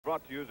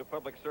brought to you as a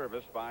public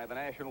service by the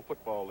National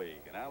Football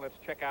League. And now let's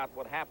check out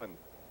what happened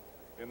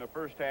in the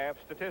first half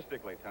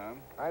statistically, Tom.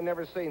 I've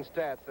never seen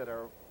stats that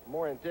are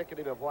more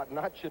indicative of what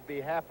not should be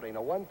happening.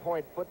 A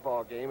one-point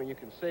football game, and you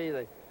can see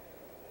the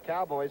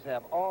Cowboys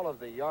have all of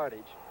the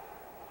yardage.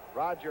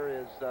 Roger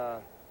is,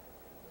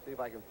 see if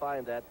I can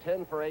find that,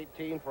 10 for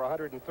 18 for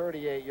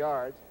 138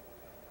 yards.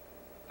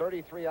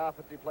 33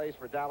 offensive plays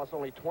for Dallas,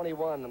 only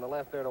 21 on the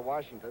left there to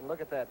Washington. Look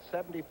at that,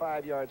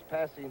 75 yards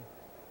passing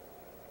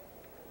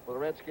for the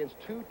Redskins,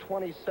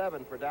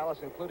 227 for Dallas,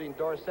 including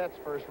Dorsett's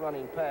first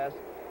running pass.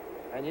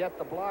 And yet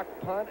the block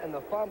punt and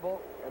the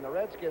fumble, and the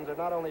Redskins are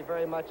not only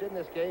very much in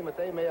this game, but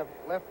they may have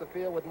left the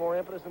field with more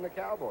impetus than the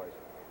Cowboys.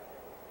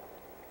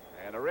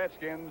 And the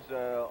Redskins,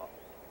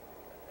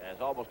 as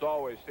almost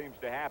always seems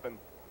to happen,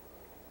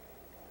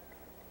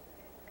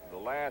 the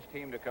last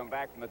team to come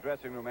back from the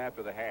dressing room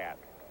after the half.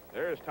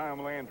 There's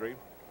Tom Landry,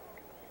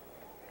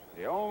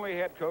 the only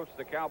head coach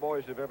the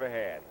Cowboys have ever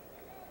had.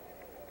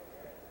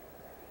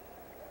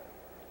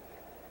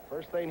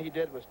 First thing he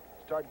did was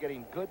start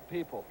getting good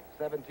people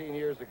 17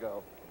 years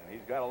ago. And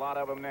he's got a lot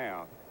of them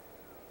now.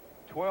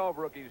 12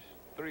 rookies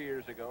 3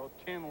 years ago,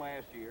 10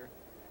 last year,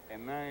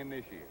 and 9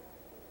 this year.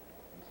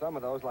 And some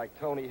of those, like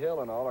Tony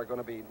Hill and all, are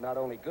going to be not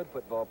only good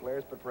football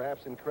players, but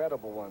perhaps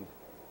incredible ones.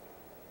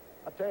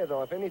 I'll tell you,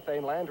 though, if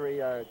anything, Landry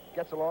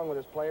gets along with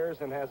his players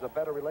and has a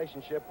better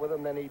relationship with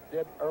them than he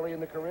did early in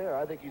the career.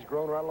 I think he's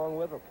grown right along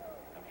with them.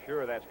 I'm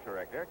sure that's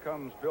correct. There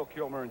comes Bill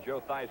Kilmer and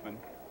Joe Theismann.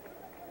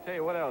 Tell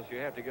you what else you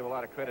have to give a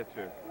lot of credit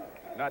to.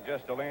 Not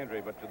just to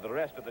Landry, but to the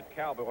rest of the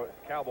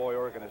Cowboy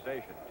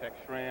organization. Tex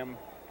Schramm,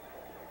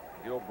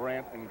 Gil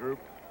Brandt and group.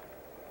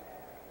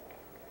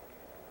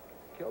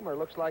 Kilmer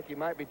looks like he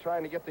might be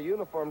trying to get the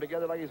uniform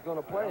together like he's going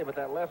to play, but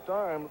that left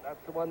arm,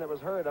 that's the one that was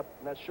hurt up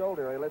in that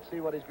shoulder. Let's see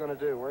what he's going to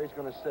do, where he's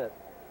going to sit.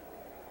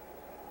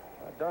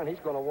 Darn, he's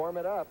going to warm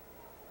it up.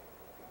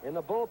 In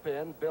the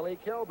bullpen, Billy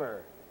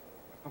Kilmer.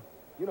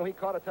 You know, he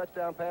caught a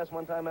touchdown pass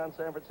one time out in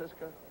San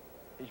Francisco.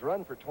 He's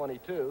run for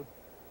 22.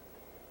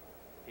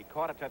 He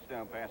caught a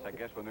touchdown pass, I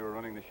guess, when they were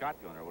running the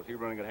shotgun, or was he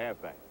running at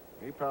halfback?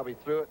 He probably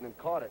threw it and then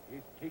caught it.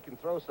 He can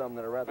throw some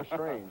that are rather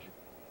strange.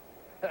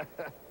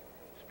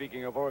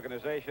 Speaking of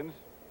organizations,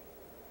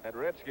 that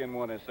Redskin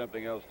one is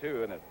something else,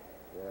 too, isn't it?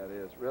 Yeah, it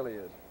is. Really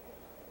is.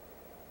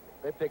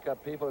 They pick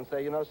up people and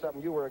say, you know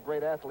something, you were a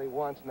great athlete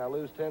once, now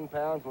lose 10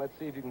 pounds and let's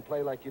see if you can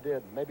play like you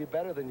did. Maybe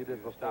better than you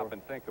did before. Stop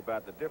and think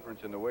about the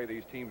difference in the way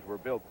these teams were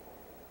built.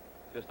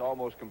 Just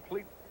almost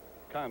complete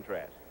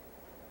contrast.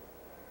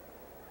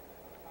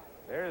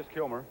 There's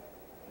Kilmer.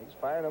 He's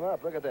firing them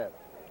up. Look at that.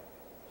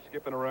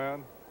 Skipping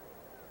around.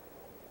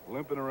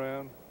 Limping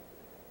around.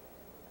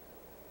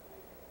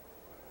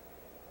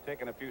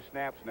 Taking a few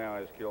snaps now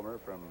is Kilmer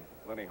from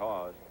Lenny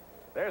Hawes.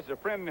 There's the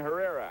friend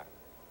Herrera.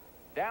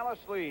 Dallas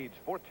leads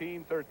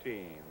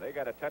 14-13. They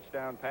got a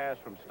touchdown pass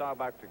from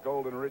Staubach to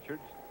Golden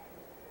Richards.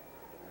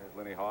 There's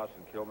Lenny Hawes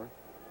and Kilmer.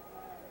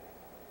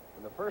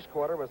 And the first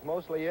quarter was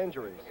mostly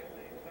injuries.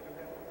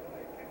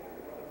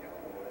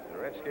 The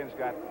Redskins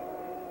got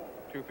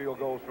 2 field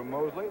goals from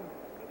Mosley.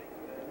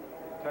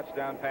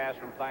 Touchdown pass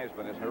from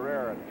Theismann as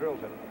Herrera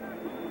drills it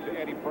to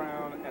Eddie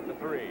Brown at the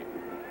 3.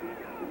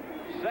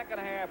 Second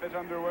half is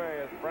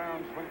underway as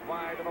Brown swings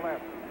wide to the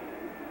left.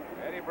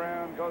 Eddie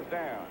Brown goes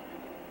down.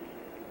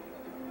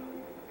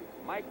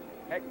 Mike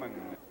Heckman.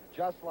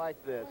 Just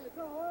like this.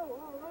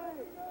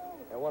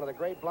 And one of the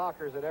great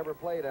blockers that ever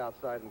played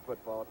outside in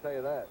football, I'll tell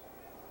you that.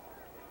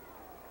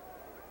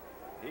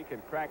 He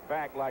can crack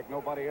back like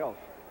nobody else.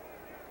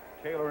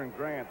 Taylor and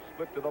Grant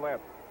split to the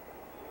left.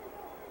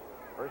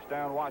 First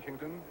down,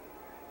 Washington.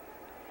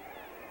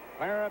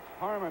 Clarence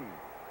Harmon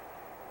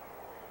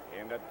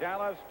into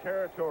Dallas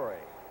territory.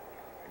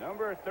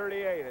 Number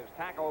 38 is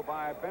tackled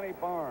by Benny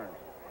Barnes.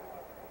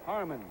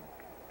 Harmon.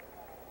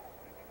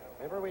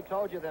 Remember we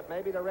told you that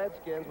maybe the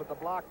Redskins with the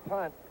block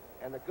punt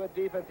and the good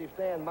defensive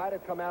stand might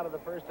have come out of the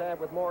first half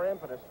with more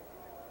impetus.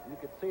 You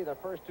could see the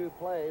first 2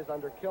 plays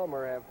under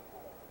Kilmer have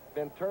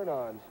been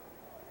turn-ons.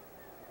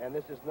 And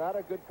this is not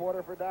a good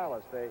quarter for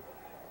Dallas. They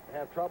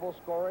have trouble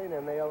scoring,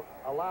 and they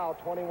allow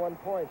 21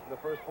 points in the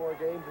first 4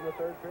 games in the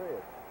third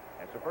period.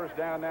 That's the first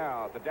down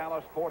now at the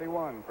Dallas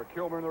 41 for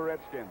Kilmer and the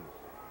Redskins.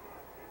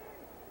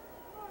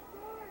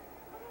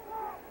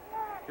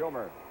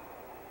 Kilmer.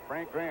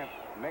 Frank Grant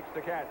makes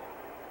the catch.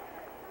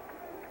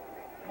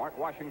 Mark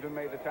Washington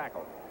made the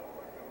tackle.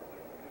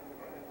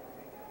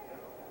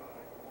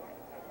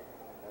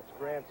 That's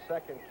Grant's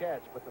second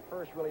catch, but the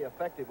first really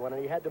effective one,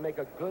 and he had to make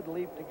a good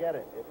leap to get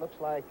it. It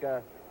looks like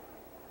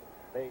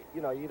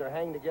you either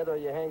hang together or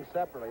you hang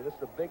separately. This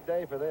is a big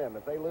day for them.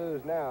 If they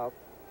lose now,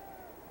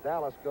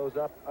 Dallas goes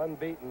up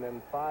unbeaten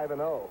and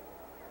 5-0.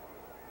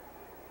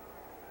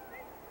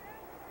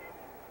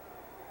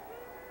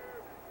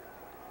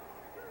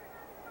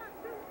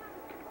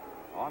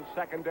 On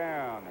second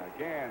down,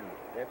 again,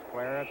 it's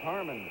Clarence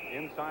Harmon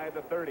inside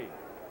the 30.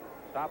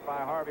 Stopped by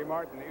Harvey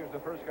Martin. He was the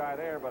first guy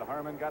there, but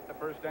Harmon got the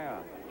first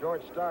down.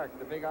 George Stark,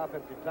 the big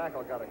offensive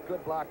tackle, got a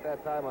good block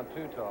that time on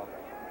Tutal.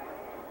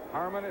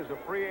 Harmon is a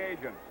free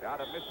agent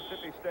out of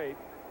Mississippi State.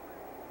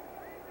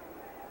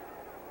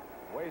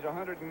 Weighs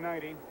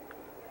 190.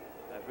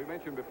 As we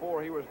mentioned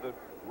before, he was the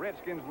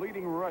Redskins'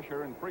 leading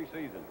rusher in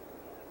preseason.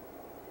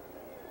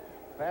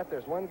 Pat,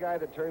 there's one guy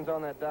that turns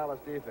on that Dallas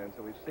defense,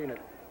 and we've seen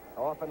it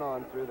off and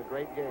on through the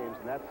great games,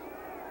 and that's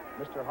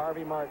Mr.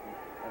 Harvey Martin.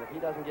 And if he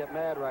doesn't get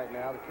mad right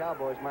now, the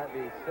Cowboys might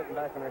be sitting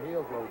back on their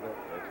heels a little bit.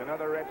 It's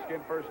another Redskin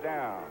first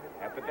down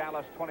at the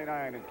Dallas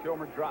 29, and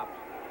Kilmer drops.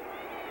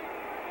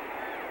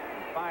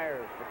 And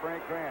fires for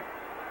Frank Grant.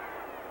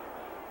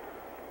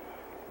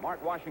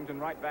 Mark Washington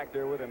right back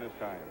there with him this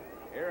time.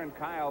 Aaron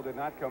Kyle did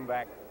not come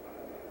back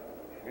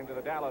into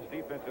the Dallas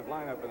defensive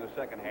lineup in the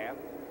second half.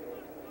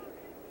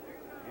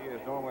 He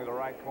is normally the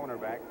right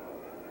cornerback.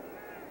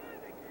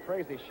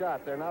 Crazy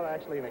shot. They're not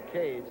actually in a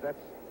cage. That's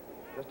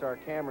just our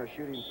camera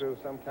shooting through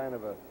some kind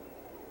of a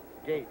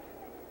gate.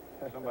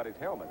 Somebody's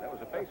helmet. That was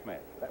a face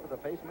mask. That was a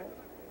face mask?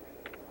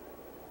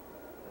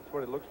 That's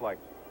what it looks like.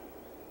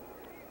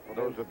 For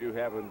those of you who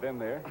haven't been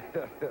there.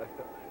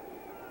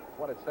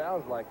 What it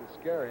sounds like. It's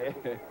scary.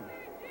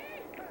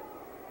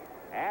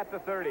 At the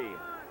 30.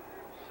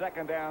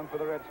 Second down for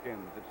the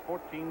Redskins. It's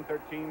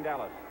 14-13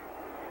 Dallas.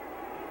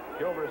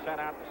 Kilmer sat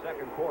out the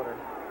second quarter,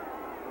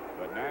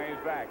 but now he's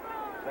back.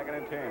 Second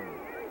and 10.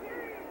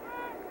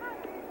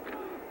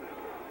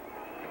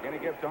 Again, he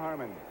gives to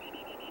Harmon.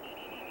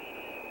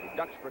 He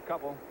ducks for a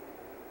couple.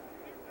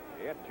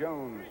 Yet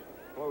Jones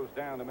slows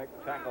down to make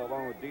the tackle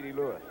along with D.D.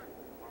 Lewis.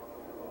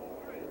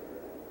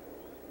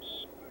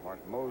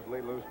 Mark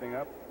Mosley loosening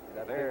up.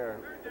 There,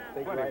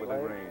 big plenty right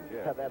within leg. range.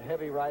 Yeah. That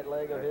heavy right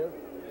leg of his.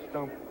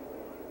 Stump.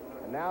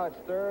 And now it's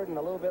third and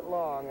a little bit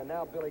long, and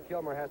now Billy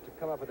Kilmer has to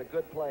come up with a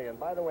good play. And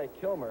by the way,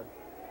 Kilmer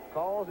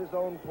calls his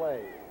own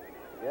plays.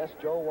 Yes,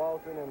 Joe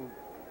Walton and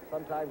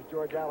sometimes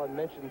George Allen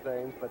mention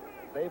things, but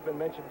they've been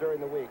mentioned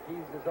during the week.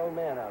 He's his own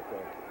man out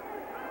there.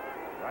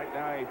 Right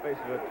now he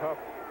faces a tough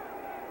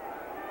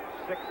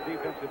 6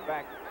 defensive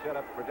back set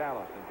up for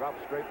Dallas and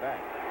drops straight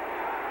back.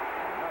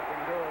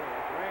 Nothing doing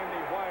as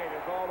Randy White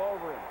is all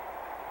over him.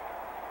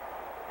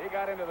 He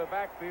got into the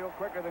backfield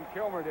quicker than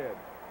Kilmer did.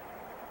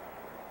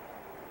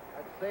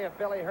 Let's see if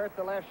Billy hurt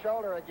the left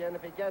shoulder again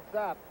if he gets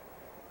up.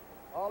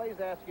 All he's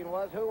asking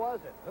was, who was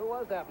it? Who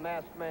was that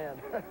masked man?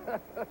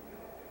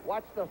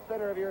 Watch the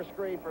center of your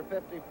screen for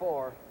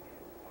 54.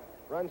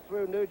 Runs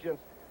through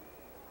Nugent's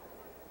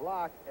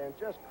block and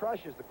just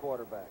crushes the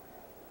quarterback.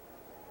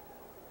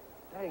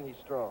 Dang, he's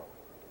strong.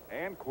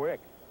 And quick.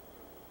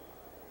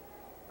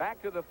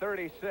 Back to the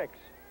 36.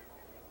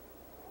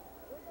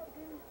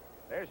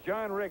 There's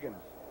John Riggins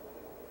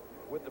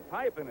with the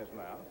pipe in his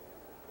mouth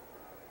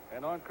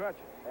and on crutches.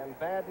 And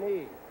bad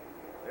knee.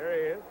 There he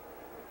is.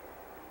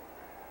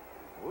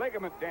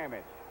 Ligament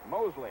damage.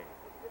 Mosley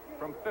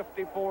from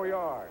 54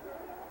 yards.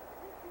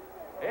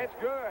 It's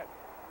good.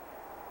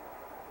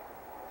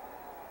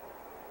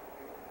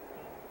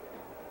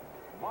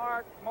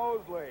 Mark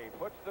Mosley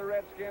puts the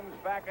Redskins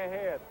back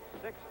ahead,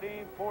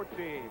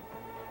 16-14,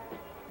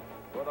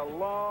 with a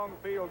long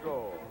field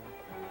goal.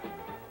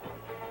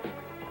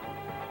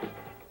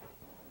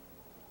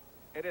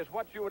 It is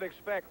what you would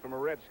expect from a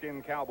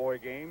Redskin Cowboy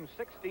game.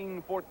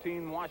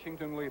 16-14,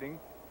 Washington leading.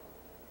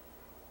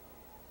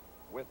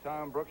 With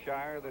Tom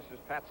Brookshire, this is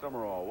Pat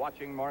Summerall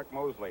watching Mark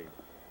Mosley,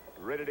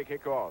 ready to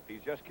kick off.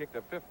 He's just kicked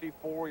a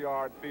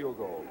 54-yard field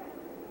goal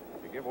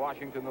to give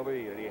Washington the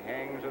lead, and he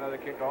hangs another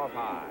kickoff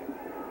high.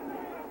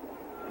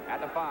 At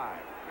the 5,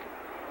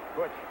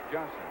 Butch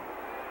Johnson.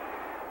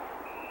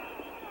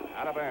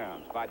 Out of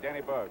bounds by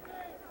Danny Buggs.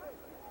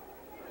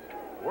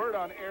 Word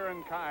on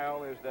Aaron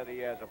Kyle is that he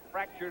has a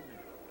fractured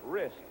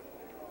wrist,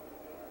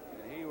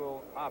 and he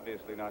will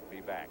obviously not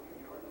be back.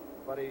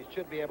 But he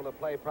should be able to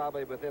play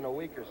probably within a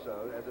week or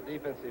so. As a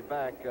defensive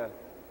back, if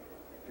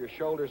your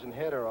shoulders and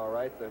head are all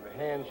right, the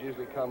hands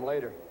usually come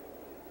later.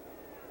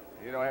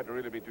 You don't have to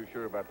really be too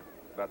sure about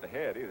the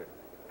head either.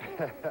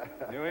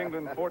 New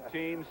England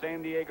 14,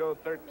 San Diego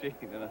 13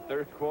 in the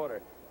third quarter.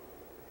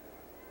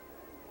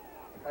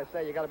 I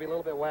say you got to be a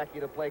little bit wacky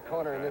to play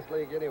corner in this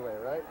league anyway,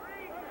 right?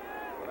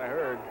 What I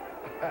heard.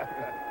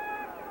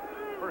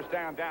 First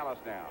down, Dallas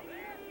now.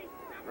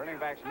 Running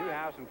backs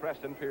Newhouse and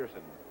Preston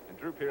Pearson. And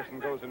Drew Pearson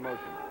goes in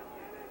motion.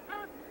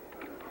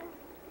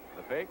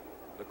 The fake,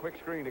 the quick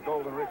screen to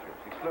Golden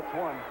Richards. He slips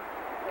one.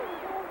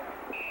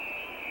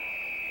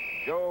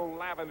 Joe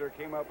Lavender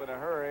came up in a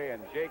hurry,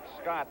 and Jake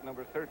Scott,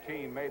 number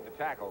 13, made the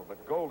tackle.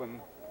 But Golden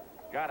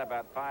got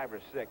about 5 or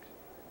 6.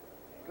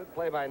 Good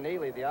play by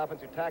Neely. The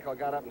offensive tackle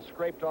got up and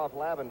scraped off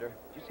Lavender.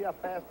 Did you see how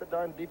fast the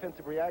darn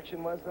defensive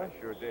reaction was there?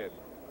 I sure did.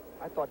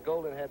 I thought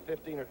Golden had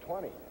 15 or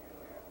 20.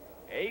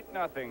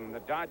 8-0, the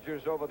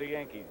Dodgers over the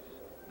Yankees.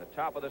 The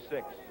top of the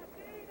 6th.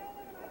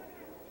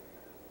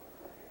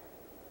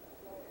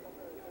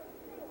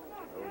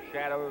 Those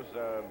shadows,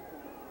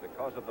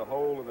 because of the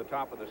hole in the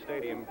top of the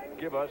stadium,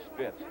 give us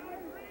fits.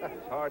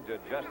 It's hard to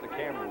adjust the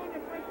cameras.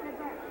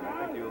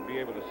 I think you'll be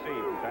able to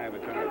see from time to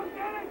time.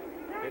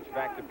 Pitch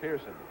back to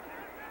Pearson.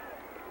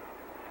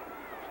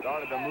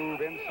 Started to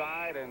move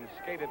inside and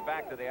skated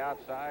back to the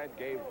outside.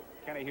 Gave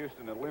Kenny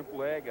Houston a limp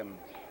leg and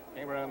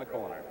came around the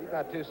corner. He's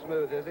not too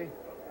smooth, is he?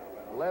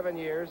 11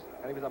 years,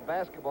 and he was a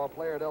basketball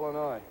player at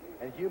Illinois.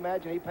 And can you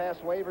imagine he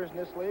passed waivers in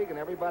this league, and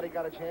everybody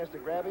got a chance to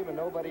grab him, and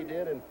nobody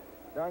did, and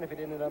darn if he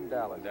didn't end up in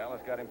Dallas.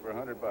 Dallas got him for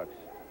 $100.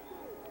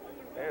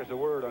 There's a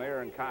word on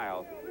Aaron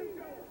Kyle.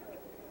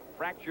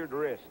 Fractured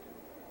wrist.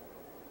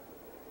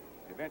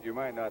 Event you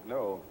might not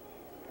know,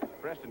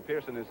 Preston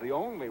Pearson is the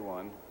only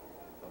one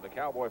of the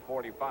Cowboy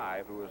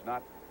 45 who was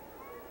not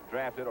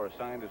drafted or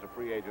signed as a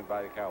free agent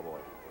by the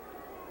Cowboys.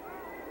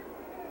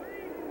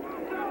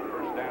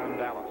 First down,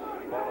 Dallas.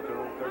 Ball at their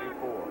own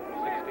 34.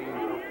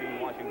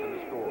 16-14, Washington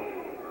to score.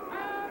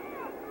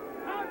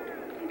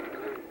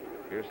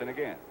 Pearson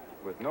again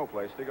with no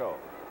place to go.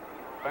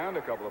 Found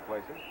a couple of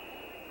places.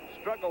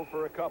 Struggled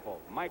for a couple.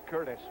 Mike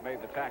Curtis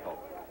made the tackle.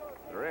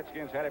 The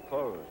Redskins had it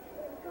closed.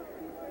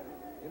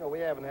 You know, we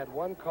haven't had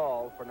one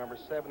call for number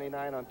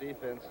 79 on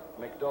defense,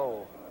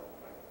 McDowell.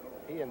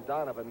 He and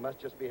Donovan must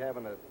just be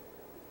having a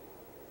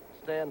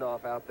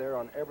standoff out there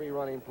on every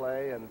running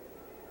play, and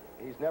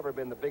he's never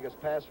been the biggest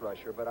pass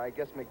rusher, but I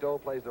guess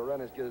McDowell plays the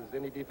run as good as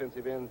any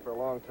defensive end for a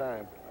long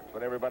time. That's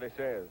what everybody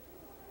says.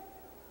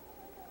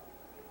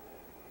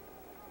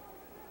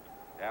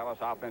 Dallas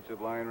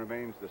offensive line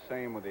remains the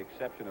same with the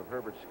exception of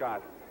Herbert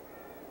Scott.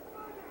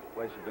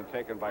 Place has been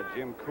taken by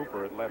Jim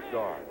Cooper at left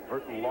guard.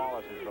 Burton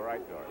Lawless is the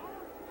right guard.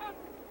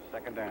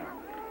 Second down.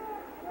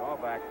 Ball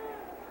back.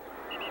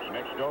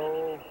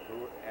 McDowell,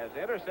 who has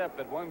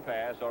intercepted one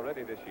pass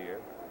already this year,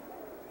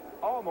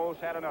 almost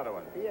had another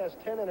one. He has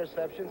 10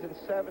 interceptions in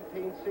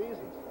 17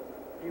 seasons.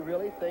 He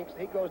really thinks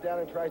he goes down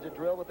and tries to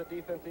drill with the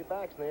defensive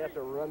backs, and they have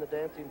to run the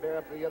dancing bear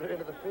up to the other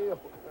end of the field.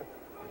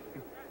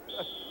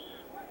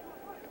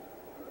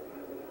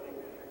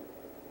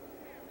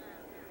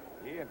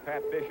 He and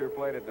Pat Fisher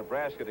played at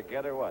Nebraska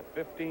together, what,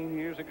 15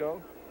 years ago?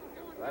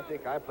 I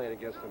think I played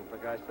against him, for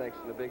God's sakes,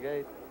 in the Big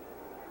 8.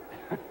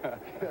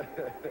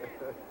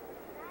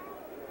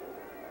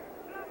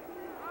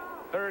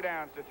 Third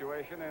down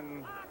situation,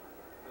 and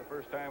for the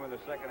first time in the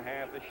second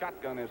half, the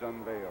shotgun is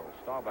unveiled.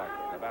 Staubach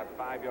about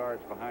 5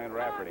 yards behind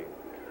Rafferty.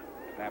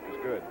 Snap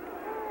is good.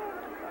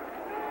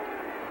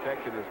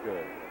 Protection is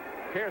good.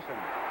 Pearson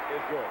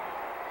is good.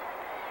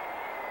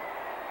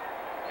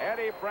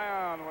 Eddie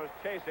Brown was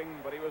chasing,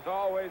 but he was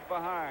always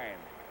behind.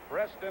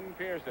 Preston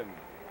Pearson.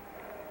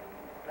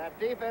 That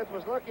defense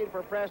was looking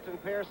for Preston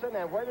Pearson,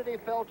 and where did he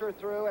filter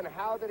through, and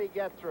how did he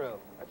get through?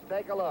 Let's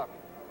take a look.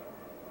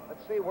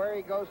 Let's see where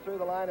he goes through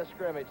the line of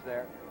scrimmage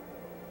there.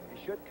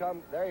 He should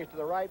come there. He's to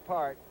the right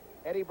part.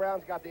 Eddie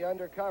Brown's got the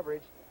under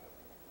coverage.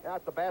 Now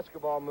it's the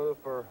basketball move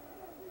for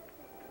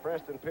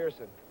Preston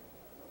Pearson.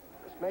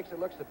 This makes it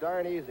look so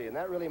darn easy, and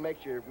that really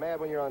makes you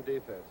mad when you're on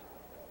defense.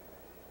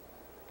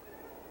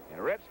 In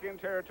Redskin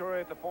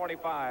territory at the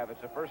 45,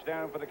 it's a first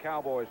down for the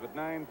Cowboys with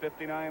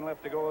 9:59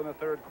 left to go in the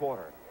third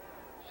quarter.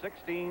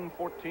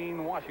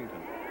 16-14 Washington.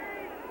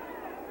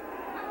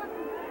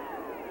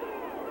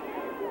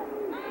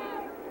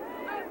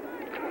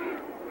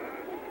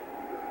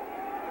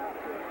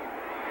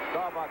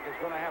 Staubach is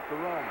going to have to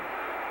run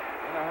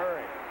in a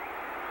hurry.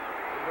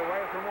 He's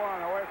away from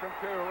one, away from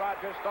two.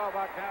 Roger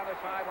Staubach down the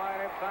sideline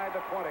inside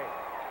the 20.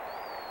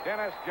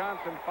 Dennis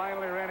Johnson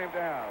finally ran him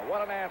down.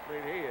 What an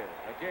athlete he is,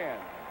 again.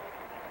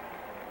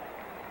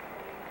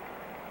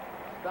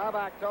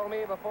 Staubach told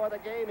me before the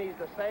game he's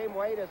the same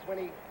weight as when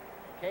he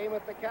came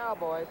with the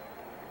Cowboys.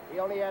 He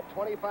only had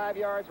 25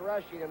 yards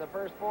rushing in the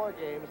first 4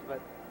 games,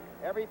 but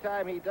every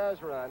time he does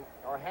run,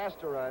 or has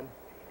to run,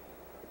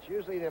 it's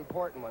usually an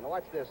important one.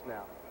 Watch this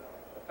now.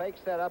 The fake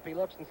setup, he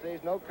looks and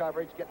sees no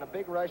coverage, getting a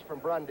big rush from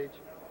Brundage.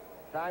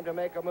 Time to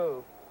make a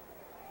move.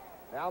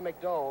 Now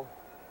McDowell.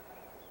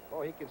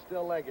 Oh, he can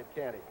still leg it,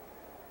 can't he?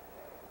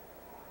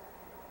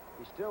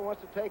 He still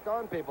wants to take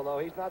on people, though.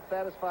 He's not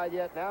satisfied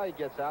yet. Now he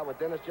gets out with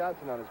Dennis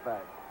Johnson on his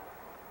back.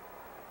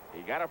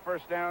 He got a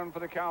first down for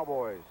the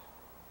Cowboys.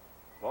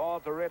 Ball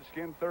at the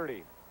Redskin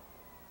 30.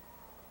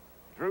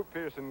 Drew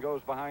Pearson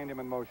goes behind him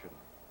in motion.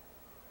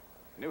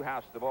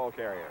 Newhouse, the ball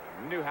carrier.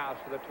 Newhouse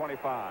to the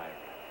 25.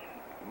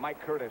 Mike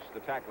Curtis,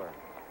 the tackler.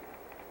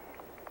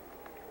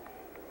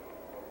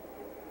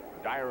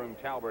 Dyron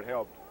Talbert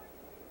helped.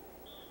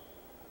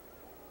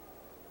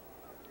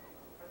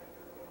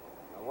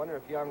 I wonder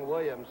if young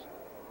Williams,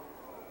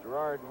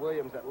 Gerard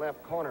Williams at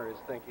left corner, is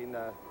thinking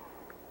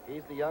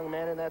he's the young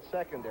man in that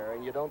secondary,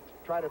 and you don't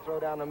try to throw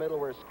down the middle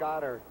where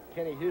Scott or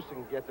Kenny Houston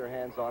can get their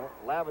hands on it.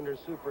 Lavender's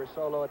super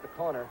solo at the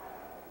corner.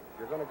 If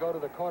you're going to go to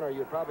the corner,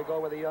 you'd probably go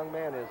where the young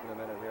man is in a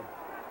minute here.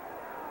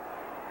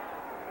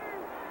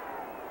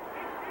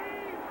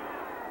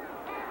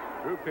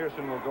 Drew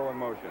Pearson will go in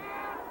motion.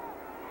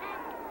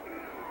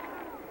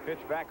 Pitch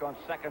back on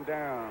second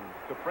down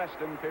to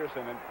Preston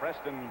Pearson, and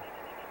Preston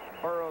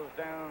burrows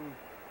down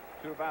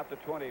to about the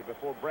 20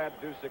 before Brad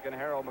Dusick and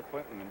Harold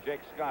McClinton and Jake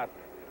Scott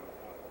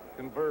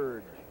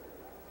converge.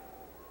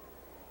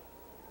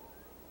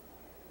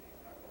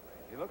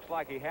 He looks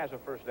like he has a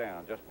first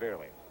down, just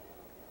barely.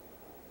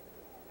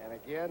 And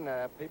again,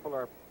 people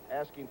are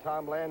asking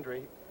Tom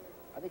Landry.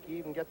 I think he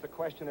even gets a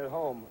question at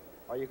home.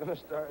 Are you going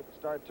to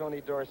start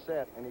Tony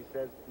Dorsett? And he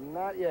says,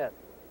 not yet.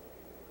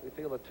 We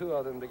feel the two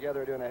of them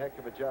together are doing a heck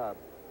of a job.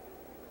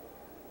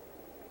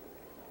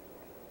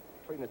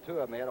 Between the two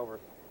of them, they had over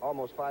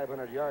almost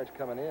 500 yards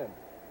coming in.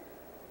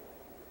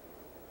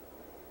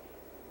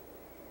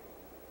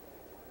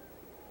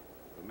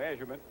 The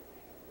measurement,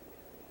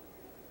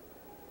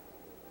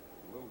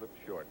 a little bit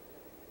short.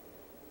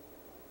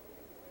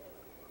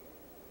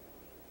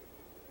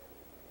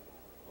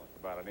 Lost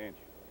about an inch.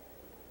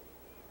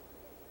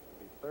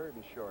 Be third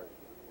and short.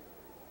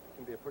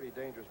 Can be a pretty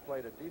dangerous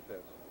play to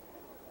defense.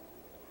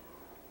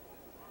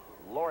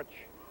 Lorch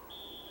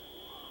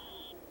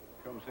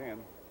comes in.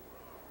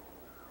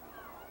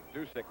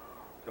 Dusick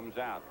comes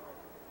out.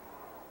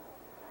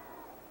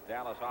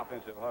 Dallas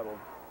offensive huddle.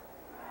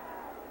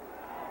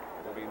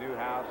 It'll be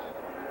Newhouse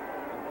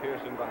and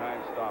Pearson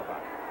behind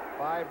Staubach.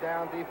 5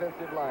 down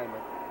defensive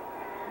linemen.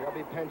 They'll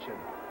be pension.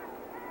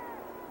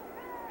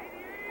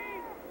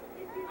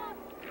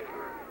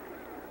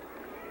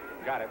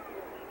 Got it.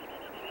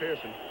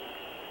 Pearson.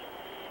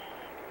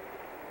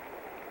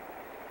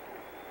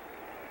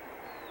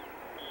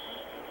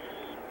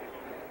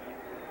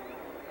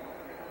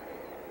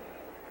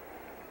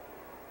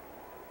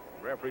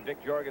 Referee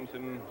Dick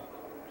Jorgensen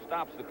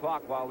stops the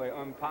clock while they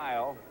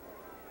unpile.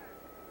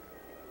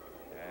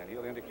 And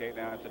he'll indicate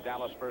now it's a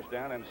Dallas first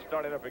down and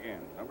start it up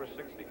again. Number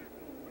 60,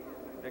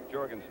 Dick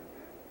Jorgensen.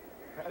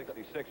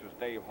 66 was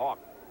Dave Hawk.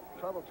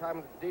 Trouble time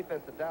with the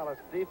defense, the Dallas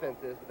defense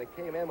is that they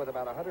came in with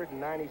about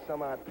 190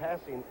 some odd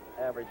passing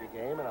average a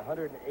game and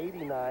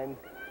 189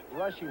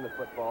 rushing the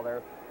football.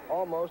 They're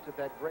almost at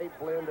that great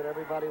blend that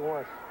everybody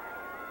wants.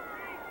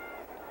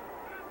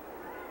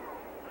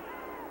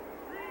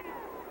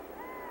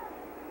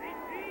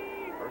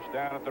 First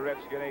down at the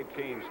Redskin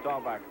 18.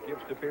 Staubach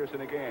gives to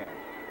Pearson again.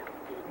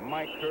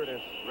 Mike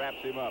Curtis wraps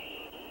him up.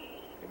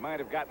 He might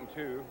have gotten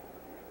 2.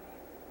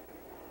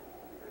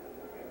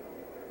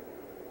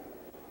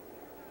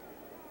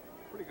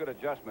 Pretty good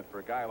adjustment for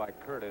a guy like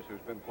Curtis,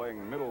 who's been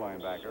playing middle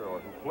linebacker, or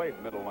who played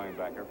middle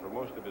linebacker for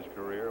most of his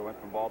career, went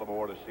from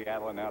Baltimore to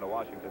Seattle and now to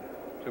Washington,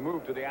 to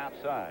move to the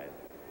outside.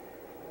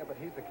 Yeah, but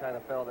he's the kind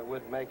of fellow that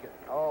would make it.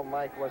 All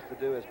Mike wants to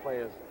do is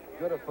play as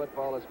good a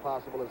football as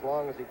possible as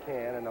long as he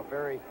can, and a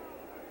very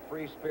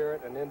free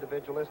spirit and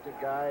individualistic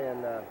guy,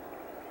 and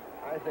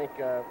I think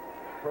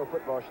pro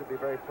football should be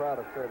very proud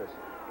of Curtis.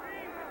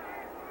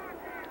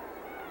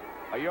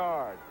 A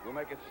yard. We'll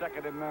make it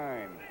 2nd and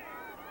 9.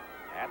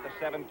 At the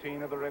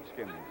 17 of the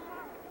Redskins.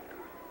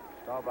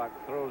 Staubach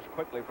throws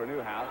quickly for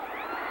Newhouse.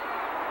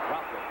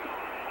 Dropped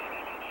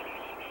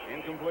it.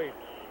 Incomplete.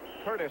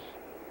 Curtis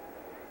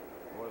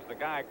was the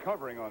guy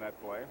covering on that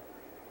play.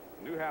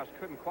 Newhouse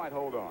couldn't quite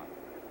hold on.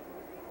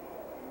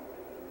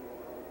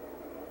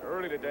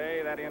 Early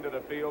today, that end of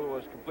the field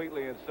was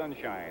completely in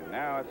sunshine.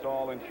 Now it's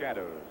all in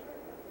shadows.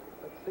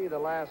 Let's see the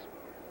last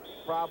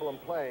problem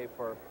play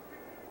for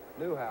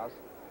Newhouse.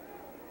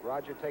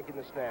 Roger taking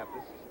the snap.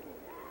 This is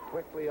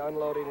quickly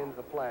unloading into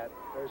the flat.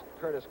 There's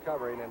Curtis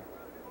covering, and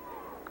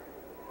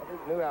I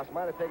think Newhouse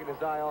might have taken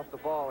his eye off the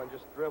ball and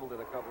just dribbled it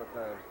a couple of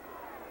times.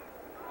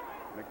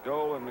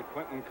 McDowell and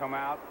McClinton come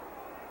out.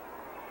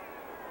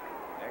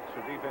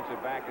 Extra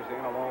defensive back is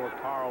in along with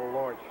Carl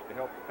Lorch to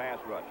help the pass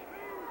rush.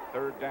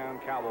 3rd down,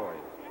 Cowboys.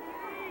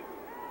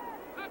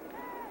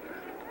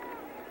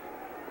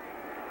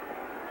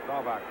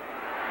 Staubach.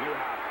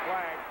 Newhouse.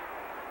 Flag.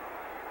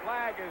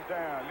 Flag is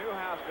down.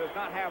 Newhouse does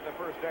not have the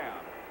first down.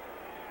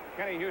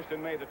 Kenny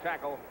Houston made the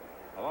tackle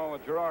along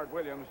with Gerard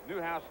Williams.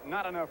 Newhouse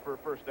not enough for a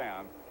first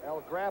down.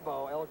 El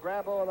Grabo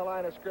on the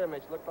line of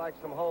scrimmage. Looked like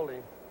some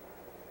holding.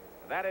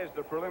 That is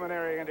the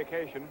preliminary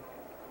indication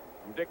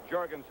from Dick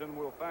Jorgensen.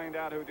 We'll find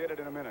out who did it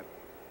in a minute.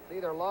 It's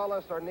either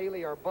Lawless or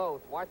Neely or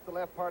both. Watch the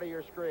left part of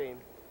your screen.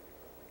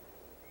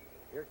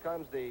 Here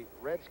comes the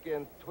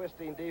Redskin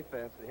twisting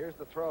defense, and here's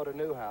the throw to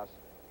Newhouse.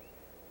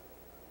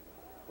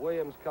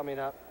 Williams coming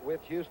up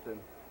with Houston.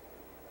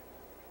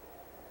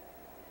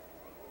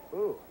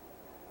 Ooh.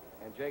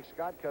 And Jake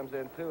Scott comes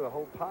in, too, a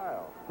whole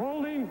pile.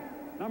 Holding,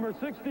 number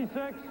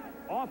 66,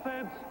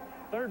 offense,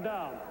 3rd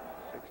down.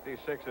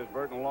 66 is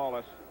Burton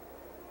Lawless.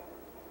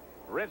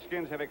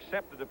 Redskins have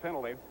accepted the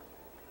penalty. It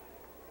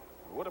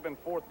would have been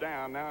 4th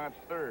down. Now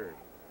it's 3rd.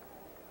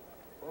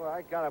 Well,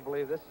 I got to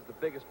believe this is the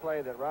biggest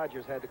play that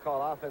Rodgers had to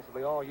call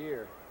offensively all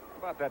year.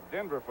 How about that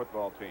Denver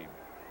football team?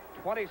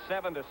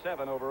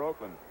 27-7 over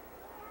Oakland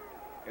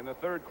in the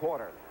 3rd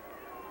quarter.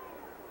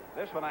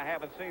 This one I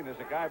haven't seen. There's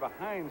a guy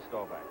behind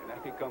Staubach, and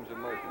now he comes in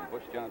motion,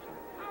 Butch Johnson.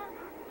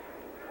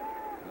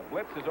 And the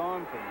blitz is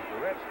on from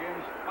the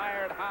Redskins,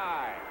 fired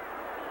high.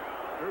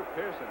 Drew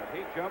Pearson, and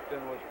he jumped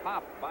and was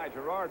popped by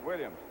Gerard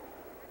Williams.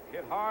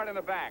 Hit hard in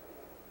the back.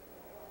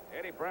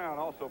 Eddie Brown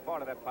also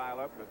part of that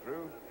pileup, but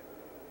Drew,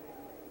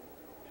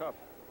 tough.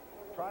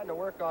 Trying to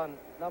work on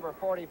number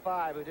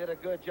 45, who did a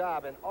good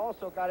job and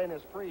also got in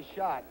his free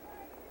shot.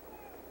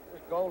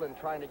 There's Golden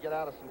trying to get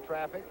out of some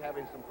traffic,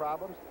 having some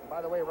problems. And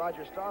by the way,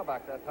 Roger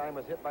Staubach that time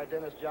was hit by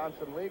Dennis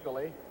Johnson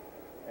legally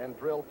and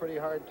drilled pretty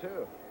hard,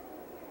 too.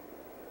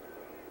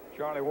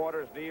 Charlie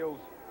Waters deals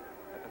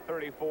at the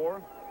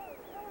 34.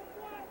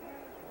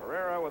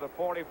 Herrera with a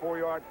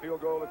 44-yard field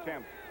goal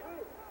attempt.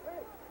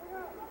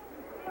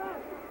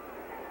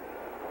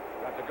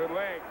 a good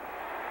leg.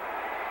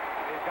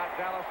 He's got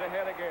Dallas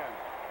ahead again.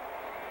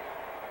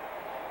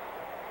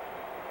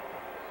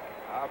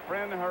 Our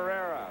friend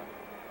Herrera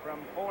from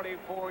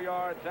 44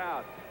 yards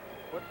out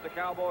puts the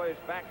Cowboys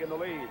back in the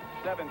lead,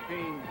 17-16.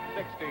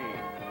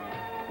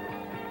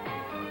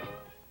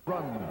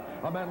 Run.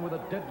 A man with a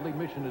deadly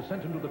mission is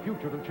sent into the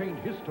future to change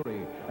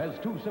history as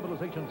two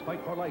civilizations fight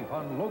for life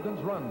on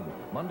Logan's Run.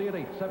 Monday at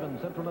 8, 7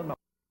 Central and 9.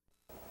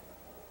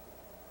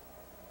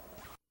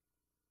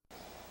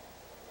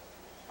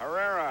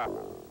 Herrera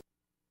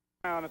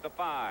down at the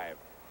 5.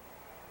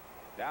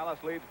 Dallas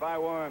leads by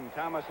 1.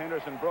 Thomas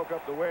Henderson broke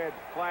up the wedge.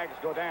 Flags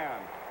go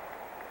down.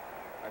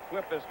 A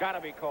clip has got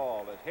to be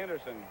called as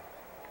Henderson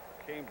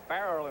came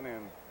barreling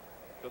in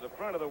to the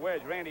front of the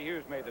wedge. Randy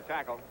Hughes made the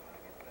tackle.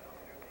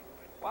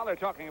 While they're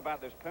talking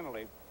about this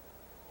penalty,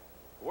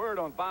 word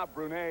on Bob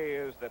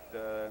Brunet is that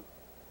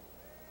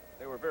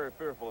they were very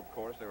fearful, of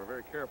course. They were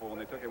very careful when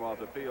they took him off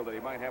the field that he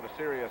might have a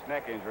serious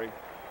neck injury.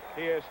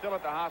 He is still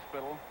at the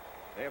hospital.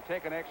 They have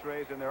taken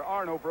x-rays, and there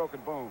are no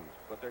broken bones,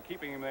 but they're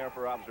keeping him there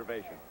for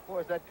observation. Boy,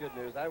 is that good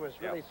news. I was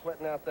really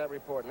sweating out that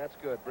report, and that's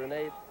good.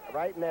 Brunet,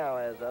 right now,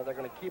 as they're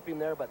going to keep him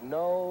there, but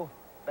no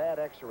bad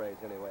x-rays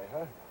anyway,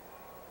 huh?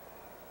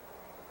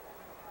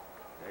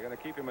 They're going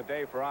to keep him a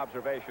day for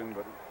observation,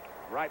 but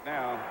right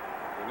now,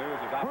 the news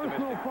is optimistic.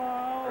 Personal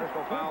foul.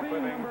 Personal foul Clipping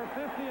clipping. number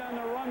 50 on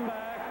the run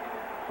back.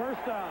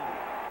 First down.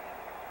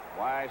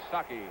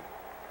 Wysocki.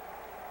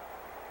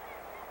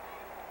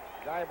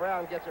 Guy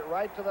Brown gets it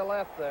right to the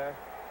left there,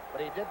 but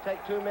he did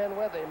take 2 men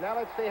with him. Now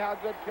let's see how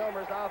good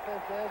Kilmer's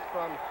offense is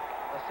from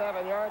the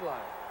 7-yard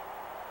line.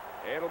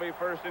 It'll be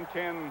 1st and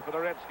 10 for the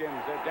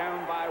Redskins. They're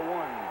down by 1.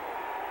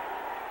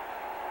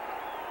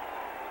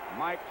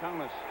 Mike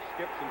Thomas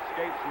skips and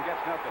skates and gets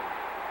nothing.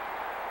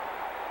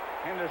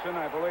 Henderson,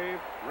 I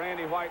believe.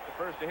 Randy White, the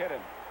first to hit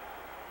him.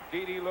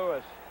 D.D.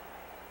 Lewis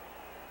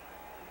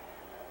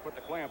put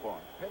the clamp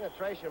on.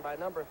 Penetration by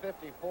number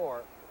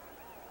 54.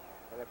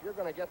 And if you're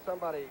going to get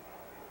somebody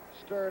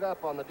stirred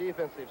up on the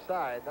defensive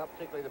side, not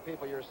particularly the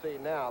people you're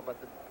seeing now, but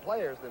the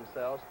players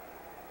themselves,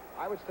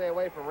 I would stay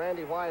away from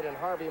Randy White and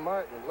Harvey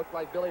Martin. It looked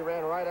like Billy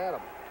ran right at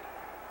him.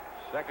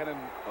 2nd and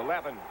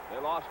 11. They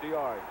lost a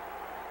yard.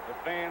 The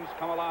fans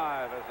come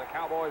alive as the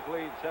Cowboys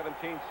lead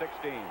 17-16.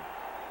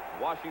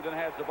 Washington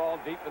has the ball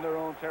deep in their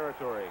own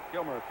territory.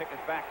 Kilmer kicks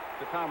it back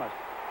to Thomas.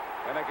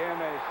 And again,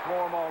 they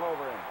swarm all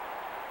over him.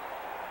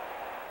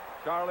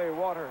 Charlie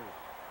Waters.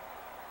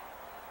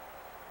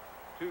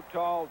 Too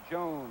tall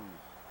Jones.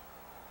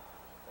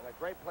 And a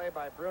great play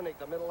by Brunig,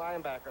 the middle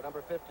linebacker,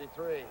 number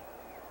 53.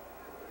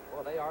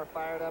 Well, they are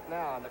fired up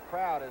now, and the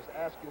crowd is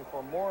asking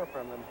for more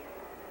from them.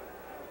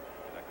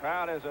 The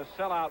crowd is a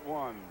sellout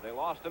one. They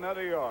lost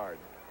another yard.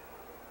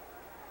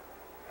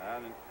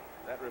 And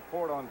that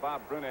report on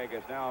Bob Brunig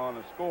is now on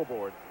the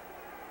scoreboard.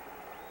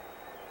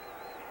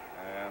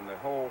 And the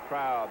whole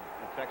crowd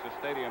at Texas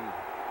Stadium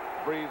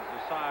breathes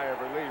a sigh of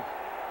relief.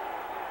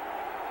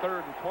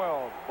 3rd and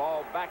 12.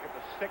 Ball back at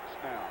the 6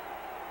 now.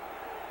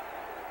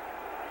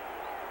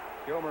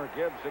 Kilmer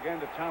gives again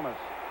to Thomas.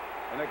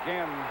 And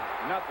again,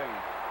 nothing.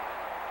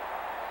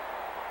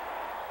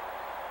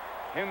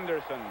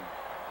 Henderson.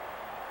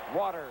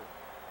 Waters.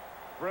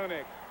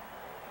 Brunig.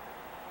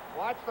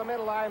 Watch the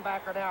middle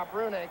linebacker now,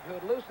 Brunig,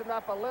 who'd loosened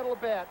up a little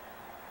bit.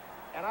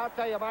 And I'll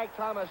tell you, Mike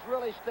Thomas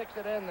really sticks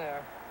it in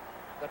there.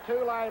 The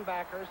 2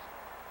 linebackers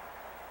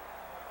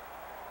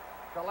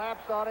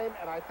collapsed on him,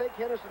 and I think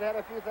Henderson had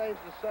a few things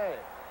to say.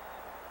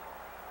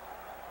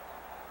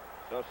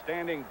 So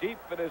standing deep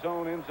in his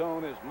own end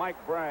zone is Mike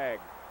Bragg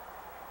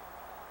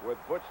with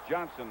Butch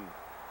Johnson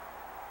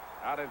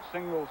out in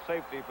single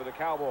safety for the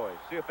Cowboys.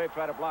 See if they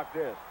try to block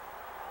this.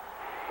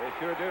 They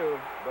sure do,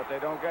 but they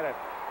don't get it.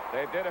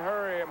 They did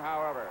hurry him,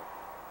 however.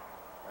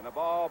 And the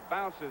ball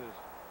bounces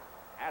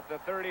at the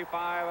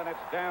 35, and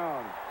it's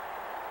down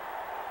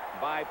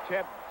by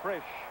Ted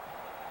Frisch.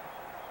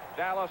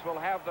 Dallas will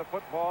have the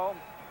football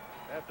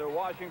at the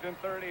Washington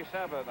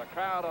 37. The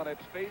crowd on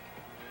its feet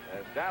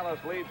as Dallas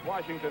leads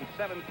Washington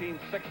 17-16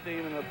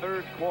 in the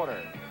 3rd quarter.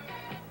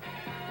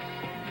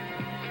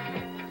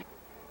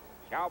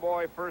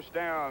 Cowboy first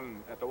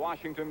down at the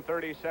Washington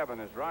 37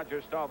 as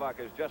Roger Staubach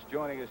is just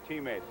joining his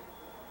teammates.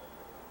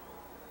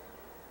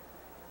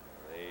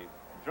 The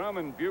Drum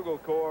and Bugle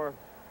Corps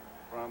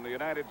from the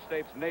United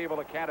States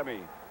Naval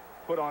Academy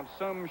put on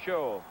some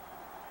show.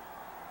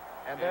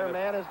 And their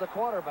man is the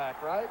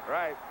quarterback, right?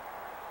 Right.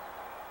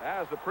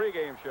 That was the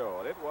pregame show,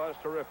 and it was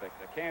terrific.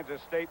 The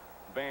Kansas State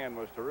band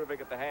was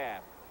terrific at the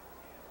half.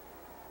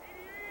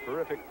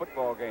 Terrific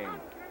football game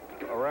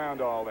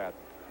around all that.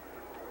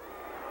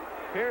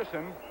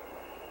 Pearson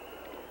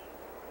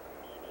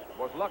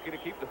was lucky to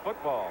keep the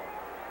football.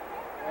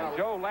 And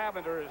Joe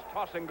Lavender is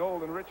tossing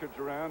Golden Richards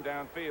around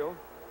downfield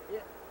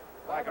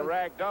like a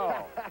rag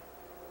doll.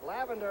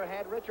 Lavender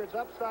had Richards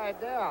upside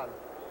down.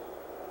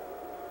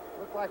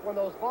 Looked like one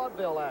of those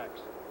vaudeville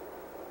acts.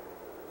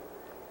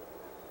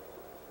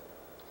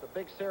 It's a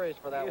big series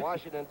for that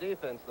Washington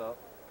defense, though.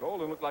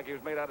 Golden looked like he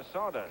was made out of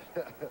sawdust.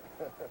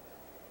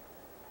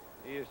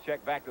 He is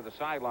checked back to the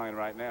sideline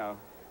right now.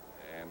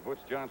 And Butch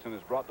Johnson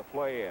has brought the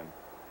play in.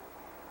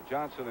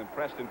 Johnson and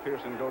Preston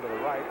Pearson go to the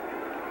right.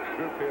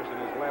 Drew Pearson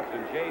is left,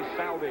 and Jay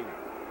Saldi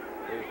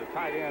is the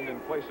tight end in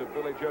place of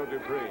Billy Joe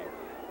Dupree.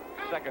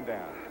 Second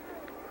down.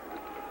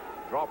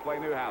 Draw play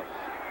Newhouse.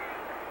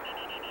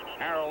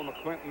 Harold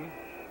McClinton,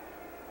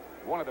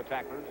 one of the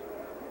tacklers.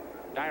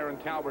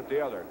 Dyron Talbert, the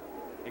other.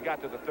 He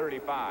got to the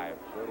 35,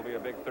 so it'll be a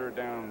big third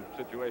down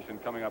situation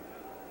coming up.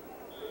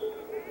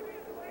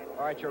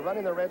 All right, you're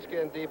running the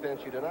Redskin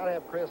defense. You do not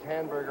have Chris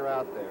Hanberger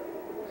out there.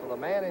 So the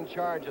man in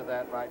charge of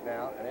that right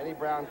now, and Eddie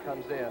Brown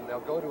comes in. They'll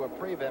go to a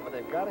prevent, but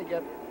they've got to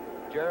get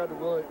Jared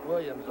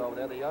Williams over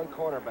there, the young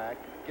cornerback,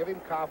 give him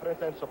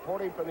confidence and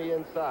support him from the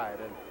inside.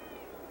 And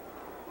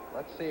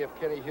let's see if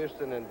Kenny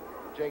Houston and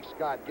Jake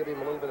Scott give him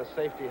a little bit of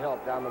safety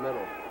help down the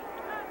middle.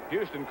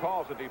 Houston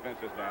calls the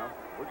defenses now.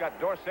 We've got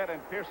Dorsett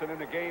and Pearson in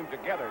the game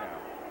together now.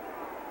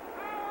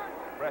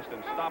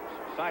 Preston stops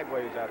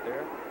sideways out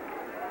there.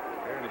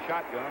 Here in the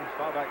shotgun.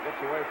 Staubach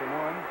gets away from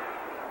one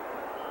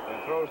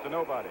and throws to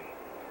nobody.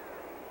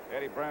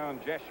 Eddie Brown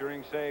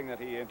gesturing, saying that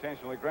he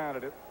intentionally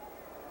grounded it.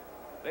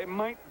 They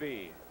might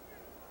be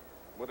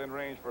within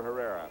range for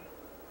Herrera.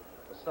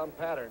 Some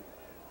pattern.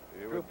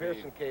 Drew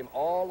Pearson came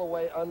all the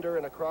way under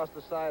and across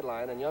the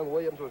sideline, and young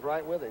Williams was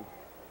right with him.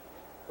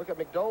 Look at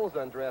McDowell's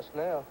undressed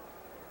now.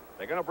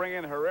 They're going to bring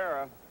in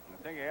Herrera.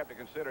 The thing you have to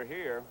consider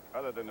here,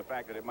 other than the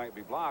fact that it might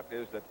be blocked,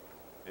 is that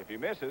if he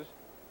misses,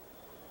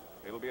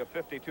 it'll be a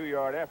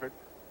 52-yard effort.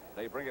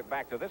 They bring it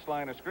back to this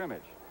line of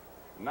scrimmage,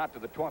 not to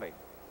the 20.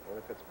 And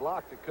if it's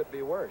blocked, it could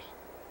be worse.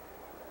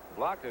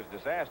 Blocked is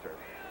disaster.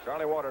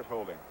 Charlie Waters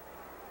holding.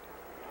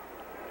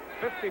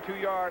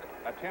 52-yard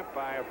attempt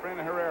by a friend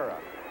Herrera.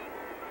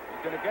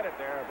 He's going to get it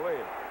there, I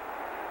believe.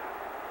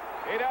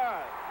 He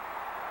does.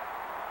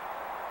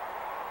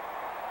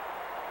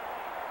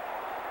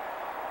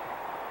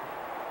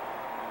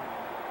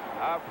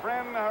 A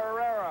friend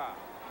Herrera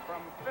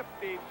from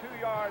 52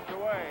 yards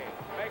away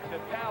makes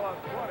it Dallas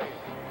 20,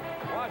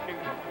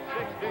 Washington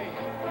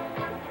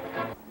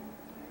 16.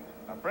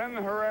 A friend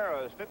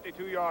Herrera's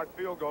 52-yard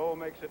field goal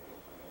makes it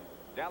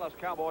Dallas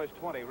Cowboys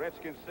 20,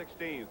 Redskins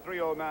 16,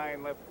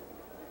 3:09 left,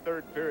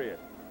 third period.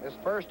 His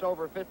first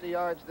over 50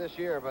 yards this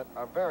year, but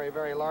a very,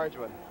 very large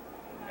one.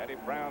 Eddie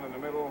Brown in the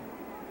middle.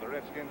 The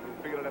Redskins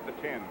will field it at the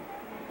 10.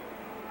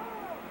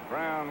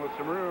 Brown with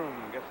some room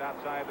gets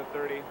outside the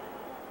 30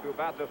 to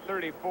about the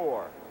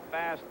 34.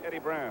 Fast Eddie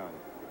Brown.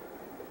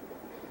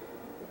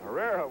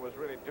 Herrera was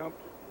really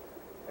dumped.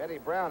 Eddie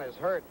Brown is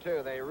hurt,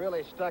 too. They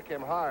really stuck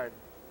him hard.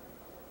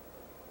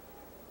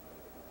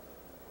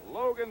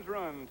 Logan's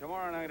Run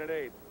tomorrow night at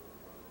 8.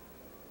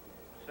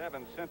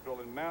 7 Central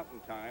in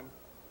Mountain Time.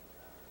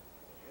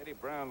 Eddie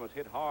Brown was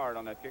hit hard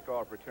on that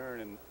kickoff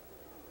return, and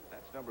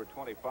that's number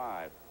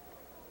 25.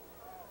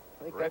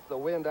 I think that's the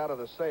wind out of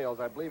the sails.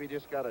 I believe he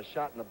just got a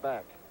shot in the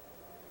back.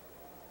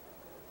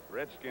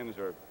 Redskins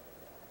are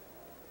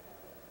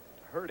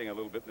hurting a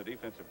little bit in the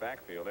defensive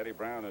backfield. Eddie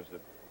Brown is the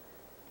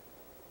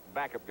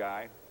backup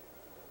guy.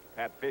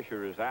 Pat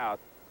Fisher is out.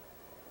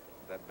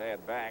 That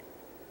bad back.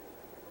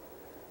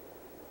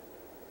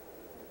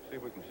 See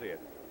if we can see it.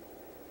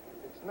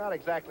 It's not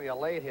exactly a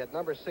late hit.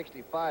 Number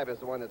 65 is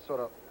the one that sort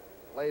of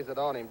lays it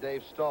on him,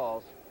 Dave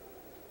Stalls.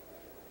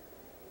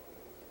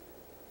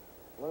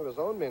 One of his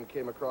own men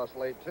came across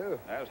late, too.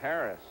 That was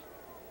Harris,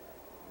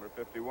 number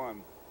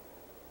 51.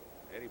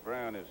 Eddie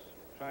Brown is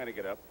trying to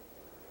get up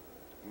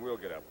and will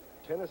get up.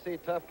 Tennessee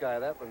tough guy,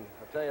 that one,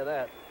 I'll tell you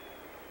that.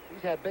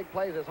 He's had big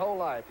plays his whole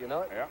life, you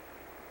know it? Yeah.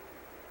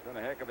 Done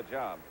a heck of a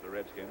job, the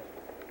Redskins.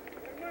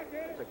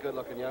 He's a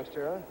good-looking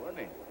youngster, huh? Wasn't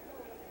he?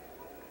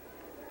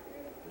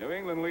 New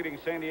England leading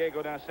San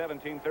Diego now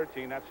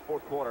 17-13. That's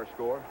fourth quarter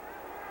score.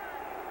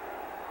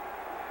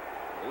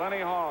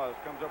 Lenny Hawes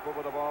comes up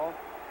over the ball.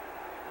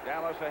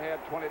 Dallas ahead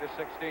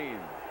 20-16.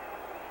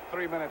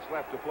 3 minutes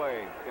left to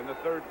play in the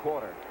third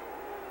quarter.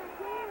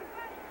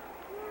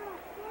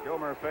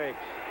 Kilmer fakes.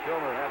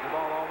 Kilmer has the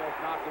ball almost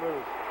knocked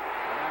loose.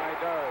 And now he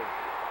does.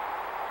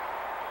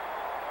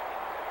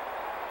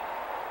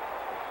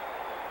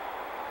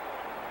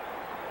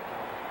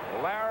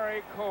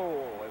 Larry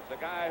Cole is the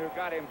guy who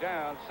got him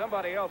down.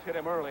 Somebody else hit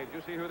him early. Did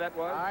you see who that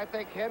was? I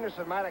think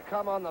Henderson might have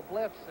come on the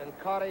blitz and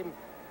caught him.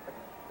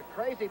 The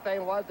crazy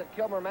thing was that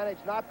Kilmer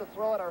managed not to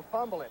throw it or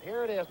fumble it.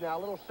 Here it is now, a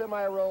little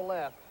semi-roll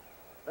left.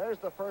 There's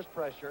the first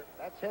pressure.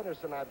 That's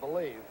Henderson, I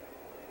believe.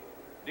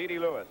 D.D.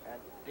 Lewis.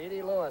 And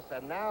D.D. Lewis.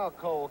 And now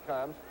Cole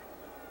comes.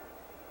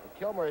 And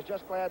Kilmer is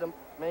just glad to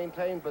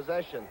maintain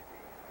possession.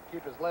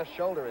 Keep his left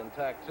shoulder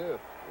intact, too.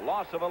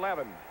 Loss of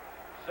 11.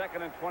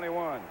 2nd and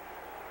 21.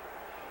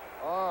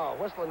 Oh,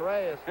 Whistling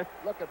Ray is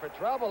looking for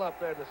trouble up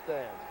there in the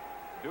stands.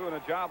 Doing a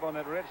job on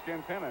that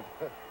Redskin pennant.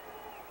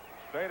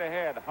 Straight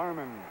ahead,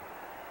 Harmon.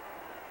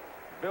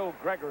 Bill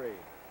Gregory.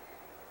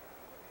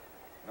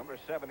 Number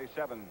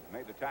 77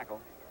 made the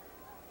tackle.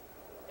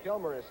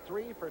 Kilmer is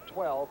 3 for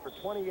 12 for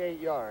 28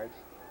 yards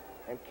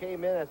and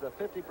came in as a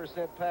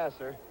 50%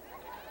 passer.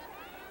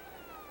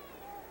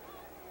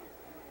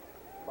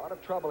 A lot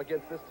of trouble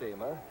against this team,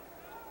 huh?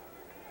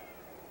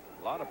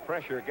 A lot of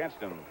pressure against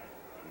him.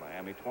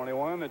 Miami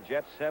 21, the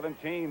Jets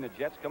 17. The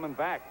Jets coming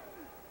back.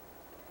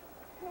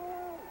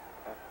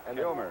 And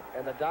Kilmer.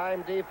 And the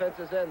dime defense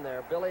is in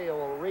there. Billy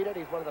will read it.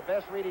 He's one of the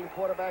best reading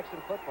quarterbacks in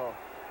football.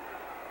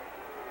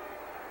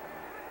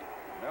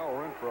 Mel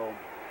Renfro,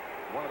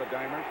 one of the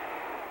dimers.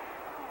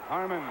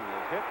 Harmon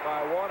is hit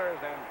by Waters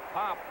and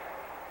popped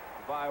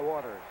by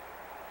Waters.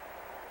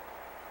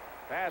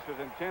 Pass was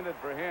intended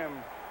for him.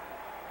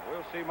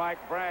 We'll see Mike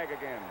Bragg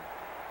again.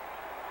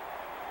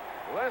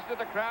 Listen to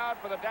the crowd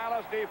for the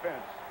Dallas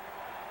defense.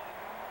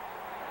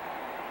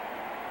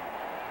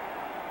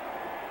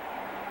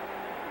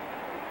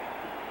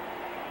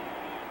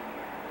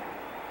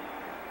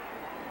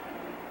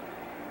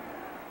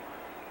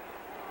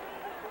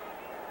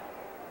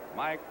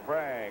 Mike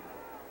Bragg.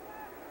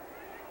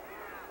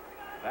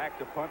 Back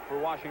to punt for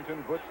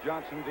Washington. Butch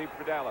Johnson deep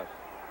for Dallas.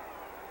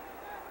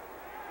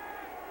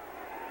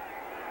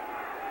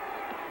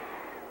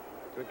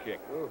 Good kick.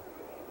 Ooh.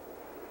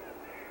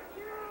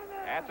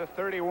 At the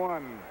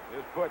 31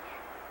 is Butch.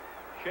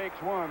 Shakes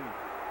one.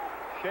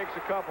 Shakes a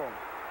couple.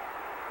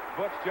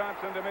 Butch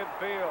Johnson to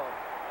midfield.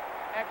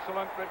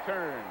 Excellent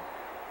return.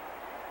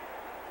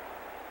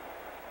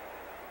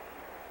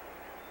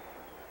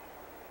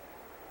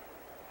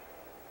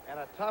 And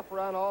a tough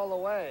run all the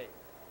way.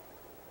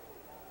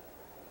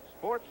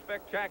 Sports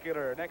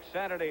Spectacular next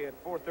Saturday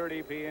at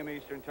 4:30 p.m.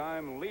 Eastern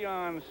Time.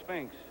 Leon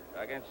Spinks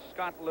against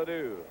Scott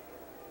Ledoux.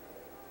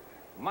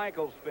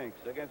 Michael Spinks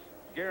against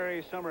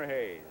Gary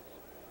Summerhays.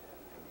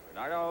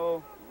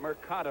 Bernardo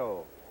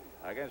Mercado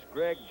against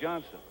Greg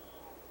Johnson.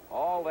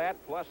 All that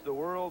plus the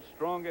world's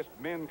strongest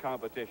men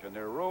competition.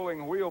 They're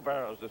rolling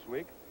wheelbarrows this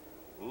week,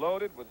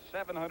 loaded with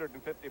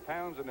 750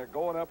 pounds, and they're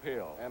going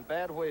uphill. And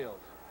bad wheels.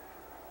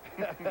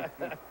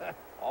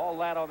 All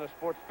that on the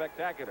Sports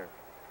Spectacular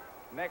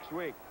next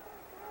week.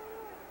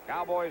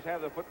 Cowboys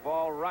have the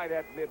football right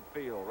at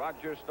midfield.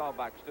 Roger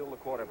Staubach still the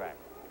quarterback.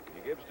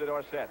 He gives to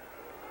Dorsett.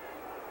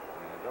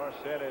 And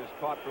Dorsett is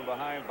caught from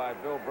behind by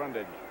Bill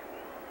Brundage,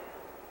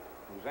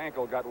 whose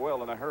ankle got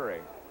well in a hurry.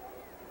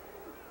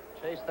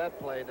 Chase that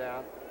play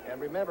down.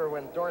 And remember,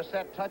 when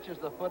Dorsett touches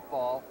the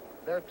football,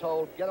 they're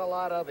told, get a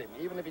lot of him.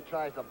 Even if he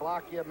tries to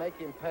block you, make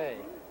him pay.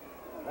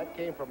 That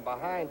came from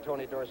behind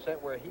Tony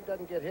Dorsett, where he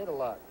doesn't get hit a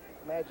lot.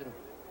 Imagine,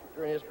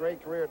 during his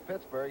great career at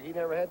Pittsburgh, he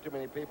never had too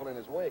many people in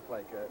his wake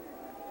like that.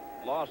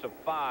 Loss of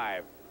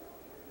 5.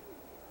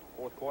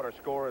 Fourth quarter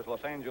score is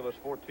Los Angeles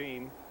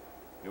 14,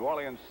 New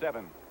Orleans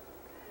 7.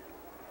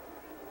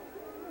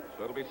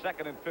 So it'll be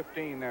 2nd and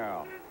 15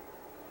 now.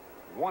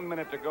 1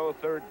 minute to go,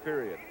 third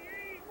period.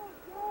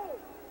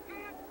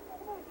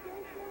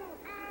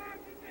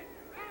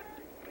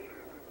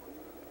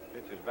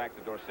 Pitch is back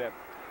to Dorsett.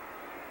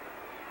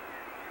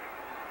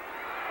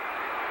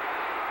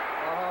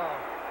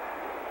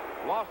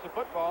 Lost the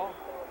football.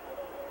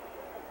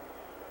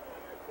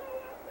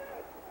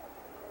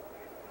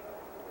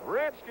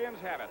 Redskins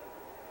have it.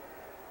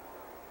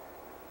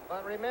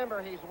 But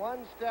remember, he's one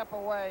step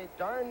away,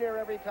 darn near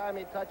every time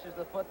he touches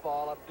the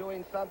football, of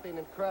doing something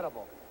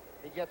incredible.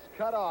 He gets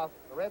cut off.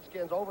 The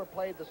Redskins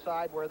overplayed the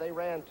side where they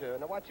ran to.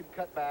 Now watch him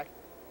cut back.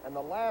 And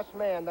the last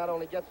man not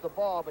only gets the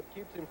ball, but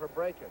keeps him from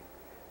breaking.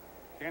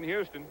 Ken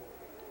Houston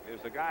is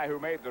the guy who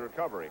made the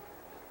recovery.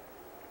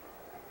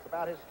 It's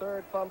about his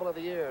 3rd fumble of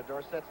the year,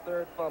 Dorsett's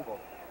 3rd fumble.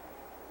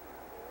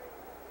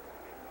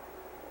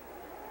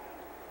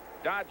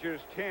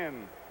 Dodgers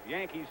 10,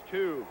 Yankees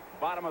 2,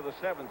 bottom of the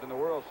 7th in the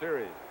World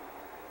Series.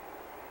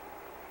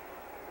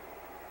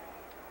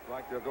 Looks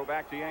like they'll go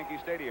back to Yankee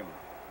Stadium.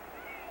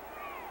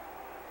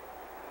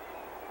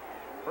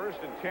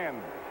 1st and 10.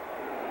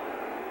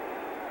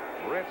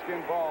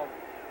 Redskin ball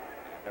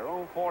at their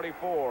own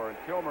 44, and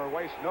Kilmer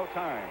wastes no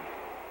time.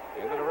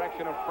 In the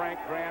direction of Frank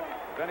Grant,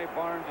 Benny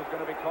Barnes is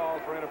going to be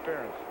called for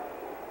interference.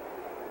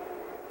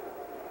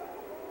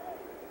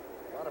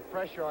 A lot of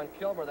pressure on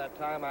Kilmer that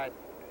time. I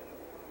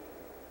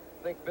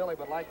think Billy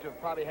would like to have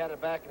probably had it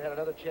back and had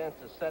another chance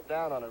to set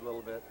down on it a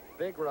little bit.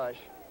 Big rush.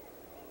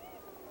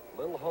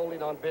 Little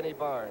holding on Benny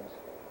Barnes.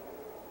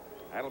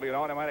 That'll be an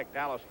automatic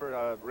Dallas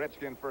for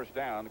Redskin first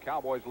down. The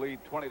Cowboys lead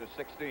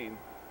 20-16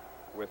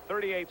 with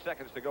 38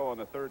 seconds to go in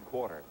the 3rd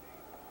quarter.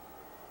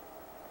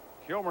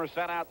 Kilmer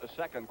sat out the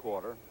 2nd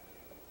quarter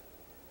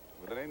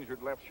with an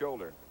injured left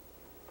shoulder.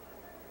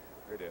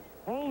 Here it is.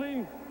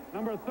 Holding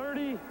number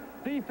 30,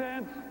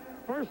 defense,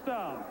 first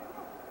down.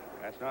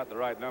 That's not the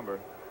right number.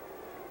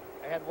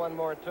 Add one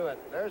more to it.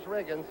 There's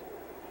Riggins.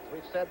 As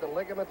we've said, the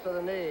ligaments of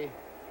the knee,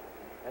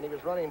 and he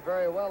was running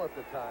very well at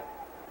the time.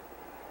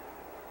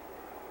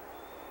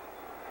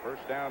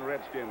 First down,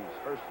 Redskins.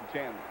 1st and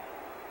 10.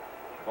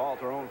 Ball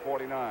to their own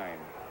 49.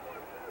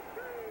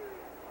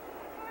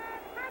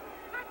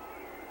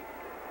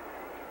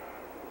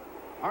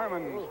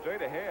 Harmon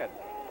straight ahead.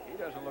 He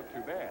doesn't look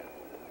too bad.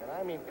 And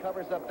I mean,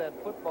 covers up that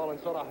football and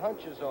sort of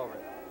hunches over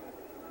it.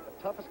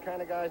 The toughest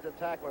kind of guys to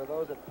tackle are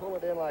those that pull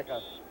it in like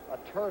a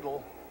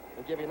turtle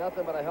and give you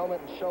nothing but a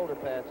helmet and shoulder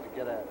pads to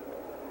get at.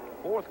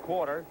 4th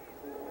quarter,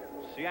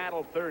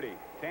 Seattle 30,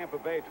 Tampa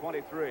Bay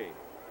 23.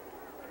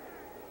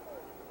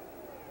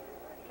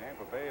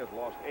 Tampa Bay has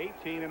lost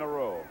 18 in a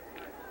row.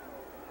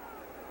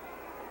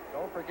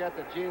 Don't forget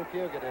that Gene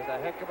Fugit is a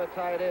heck of a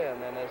tight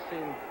end and has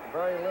seen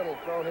very little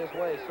thrown his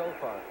way so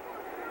far.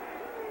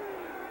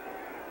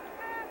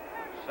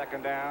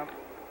 Second down.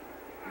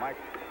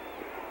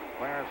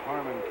 Clarence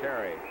Harmon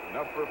carry.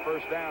 Enough for a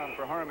first down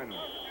for Harmon.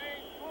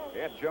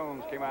 Ed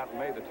Jones came out and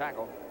made the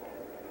tackle.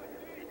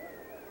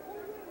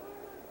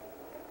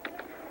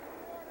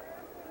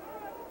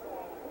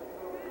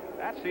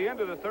 That's the end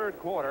of the third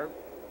quarter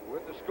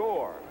with the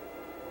score.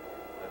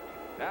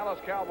 The Dallas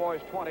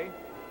Cowboys 20,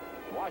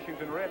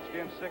 Washington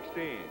Redskins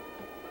 16.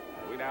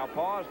 We now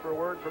pause for a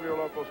word from your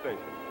local station.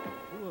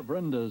 Two of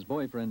Brenda's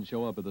boyfriends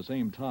show up at the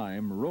same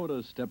time.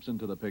 Rhoda steps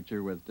into the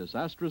picture with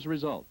disastrous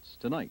results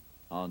tonight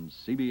on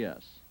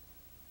CBS.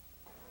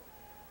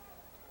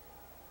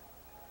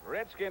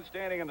 Redskins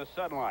standing in the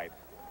sunlight.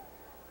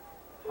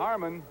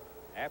 Harmon,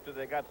 after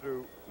they got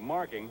through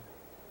marking,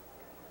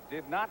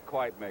 did not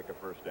quite make a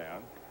first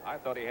down. I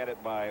thought he had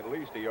it by at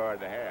least a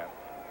yard and a half.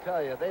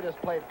 Tell you, they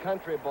just played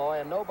country boy,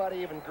 and nobody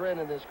even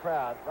grinned in this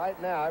crowd. Right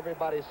now,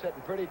 everybody's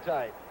sitting pretty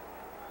tight.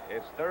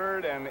 It's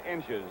 3rd and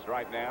inches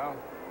right now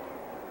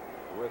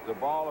with the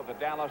ball at the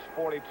Dallas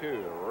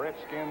 42.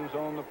 Redskins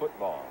own the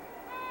football.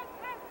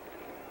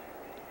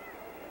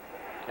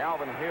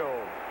 Calvin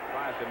Hill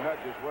tries to nudge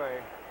his way.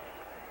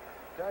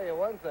 Tell you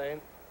one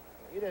thing,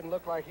 he didn't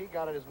look like he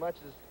got it as much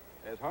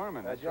as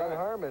Harmon. As young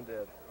Harmon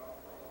did.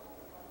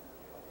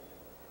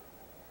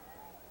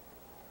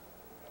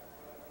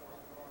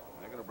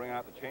 They're going to bring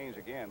out the chains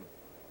again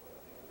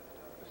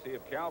to see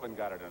if Calvin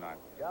got it or not.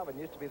 Calvin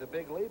used to be the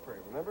big leaper,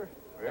 remember?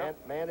 Yeah.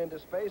 Man into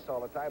space all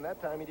the time.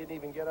 That time he didn't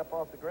even get up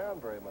off the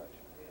ground very much.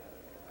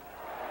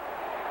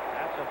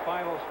 That's a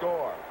final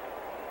score.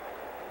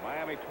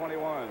 Miami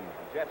 21,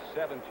 Jets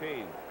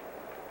 17.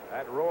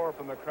 That roar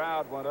from the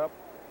crowd went up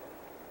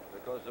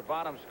because the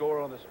bottom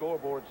score on the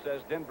scoreboard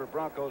says Denver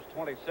Broncos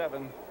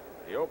 27,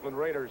 the Oakland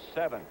Raiders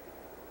 7.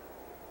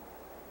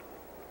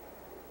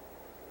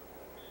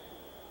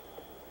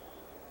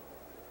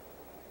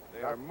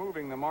 They are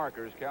moving the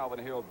markers. Calvin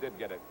Hill did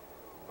get it,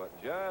 but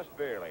just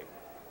barely.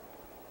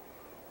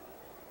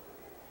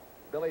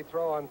 Billy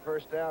throw on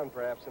first down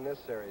perhaps in this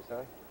series,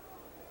 huh?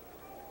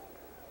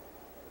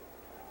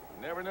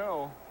 Never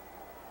know.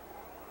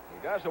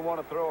 He doesn't want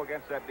to throw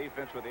against that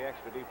defense with the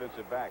extra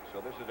defensive back,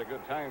 so this is a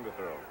good time to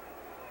throw.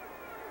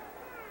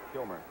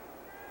 Kilmer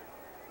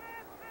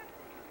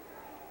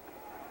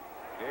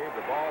gave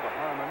the ball to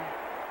Harmon.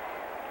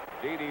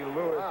 D.D.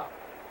 Lewis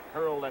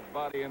hurled that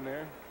body in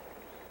there.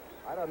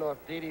 I don't know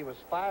if D.D. was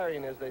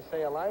firing, as they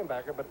say, a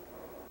linebacker, but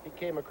he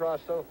came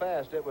across so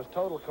fast. It was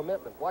total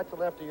commitment. Watch the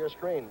left of your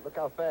screen. Look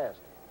how fast.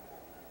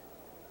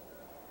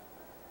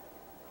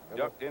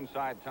 Ducked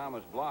inside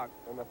Thomas' block.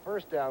 And the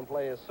first down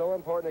play is so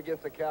important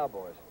against the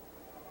Cowboys.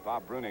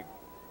 Bob Brunig is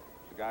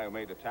the guy who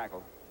made the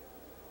tackle.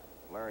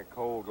 Larry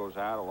Cole goes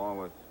out along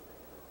with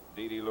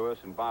D.D. Lewis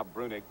and Bob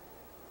Brunig.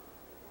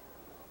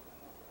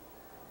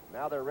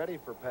 Now they're ready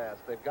for pass.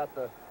 They've got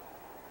the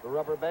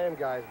rubber band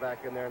guys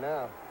back in there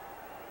now.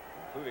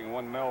 Including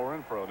one Mel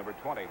Renfro, number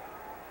 20.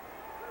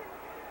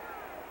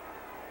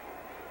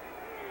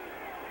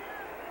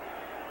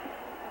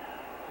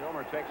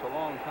 Kilmer takes a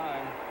long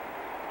time.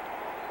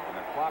 And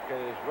the clock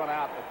is run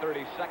out, the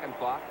 30-second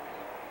clock.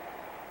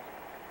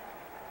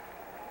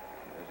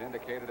 As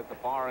indicated at the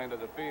far end of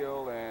the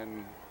field,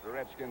 and the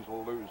Redskins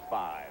will lose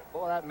 5.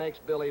 Boy, that makes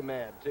Billy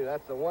mad, too.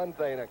 That's the one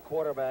thing a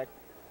quarterback,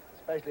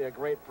 especially a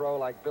great pro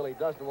like Billy,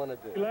 doesn't want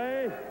to do.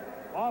 Delay,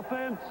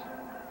 offense,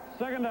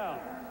 second down.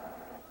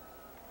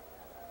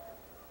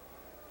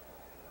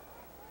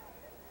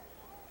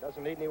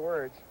 Doesn't need any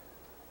words.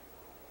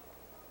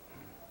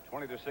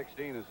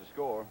 20-16 is the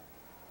score.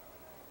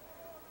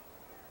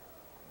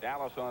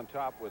 Dallas on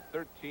top with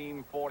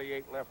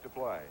 13:48 left to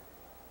play.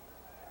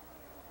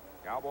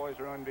 Cowboys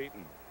are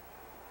unbeaten.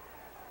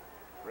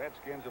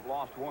 Redskins have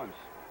lost once.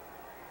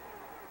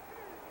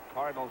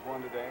 Cardinals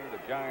won today. The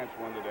Giants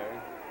won today.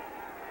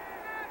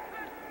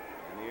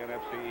 In the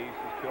NFC East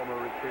as Kilmer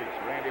retreats.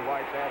 Randy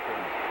White's after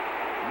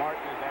him.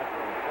 Martin is after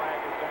him. Flag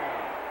is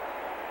down.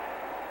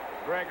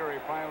 Gregory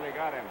finally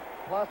got him.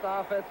 Plus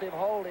offensive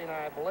holding,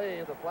 I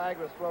believe. The flag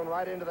was thrown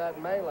right into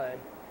that melee.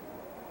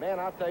 Man,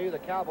 I'll tell you, the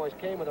Cowboys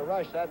came with a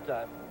rush that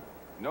time.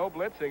 No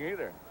blitzing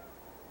either.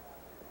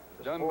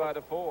 Done by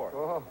the 4.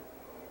 Oh.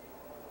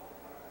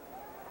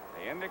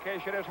 The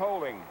indication is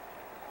holding.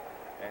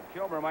 And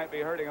Kilmer might be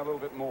hurting a little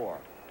bit more.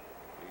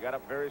 He got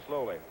up very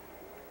slowly.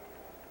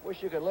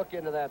 Wish you could look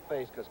into that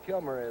face, because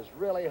Kilmer is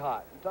really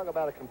hot. You talk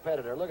about a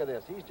competitor. Look at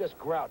this. He's just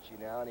grouchy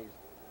now, and he's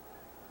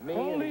mean.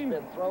 Holding, and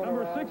he's been thrown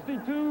number around.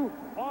 62,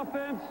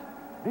 offense,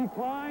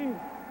 decline,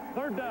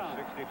 third down.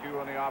 62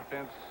 on the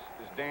offense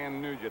is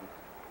Dan Nugent.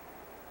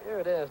 Here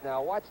it is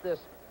now. Watch this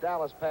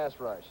Dallas pass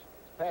rush.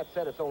 As Pat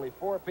said, it's only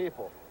 4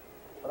 people.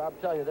 But I'm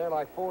telling you, they're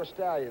like 4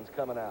 stallions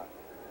coming out.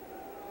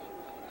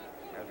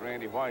 As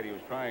Randy White, he was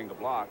trying to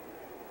block.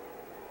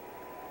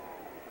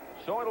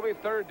 So it'll be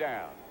third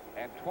down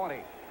and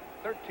 20.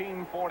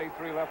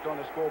 13:43 left on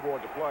the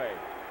scoreboard to play.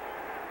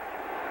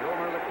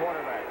 Kilmer, the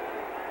quarterback.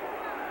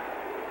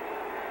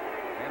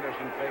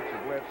 Henderson fakes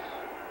a blitz.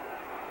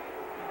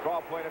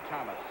 Draw play to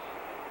Thomas.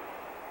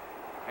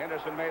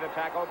 Henderson made a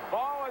tackle.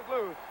 Ball is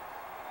loose.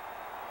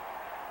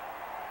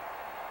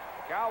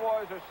 The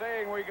Cowboys are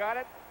saying we got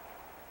it.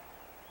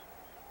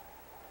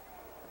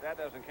 But that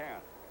doesn't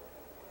count.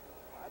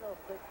 I don't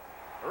think.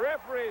 The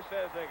referee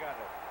says they got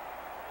it.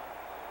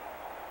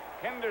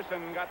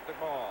 Henderson got the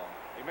ball.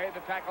 He made the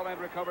tackle and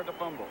recovered the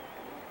fumble.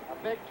 A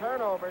big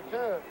turnover,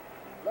 too.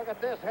 Look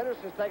at this.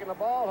 Henderson's taking the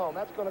ball home.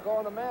 That's going to go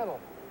on the mantle.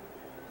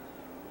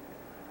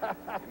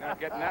 You're not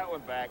getting that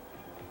one back.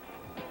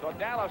 So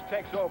Dallas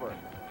takes over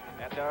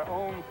at their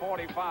own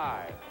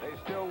 45. They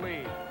still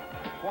lead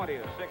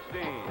 20-16.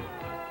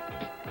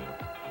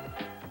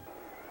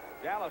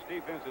 Dallas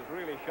defense has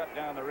really shut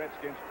down the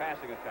Redskins'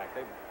 passing attack.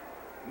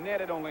 They've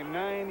netted only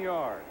 9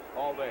 yards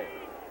all day.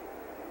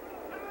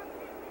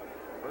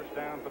 First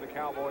down for the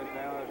Cowboys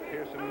now as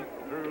Pearson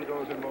Drew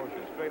goes in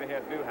motion. Straight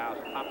ahead, Newhouse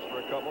hops for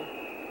a couple.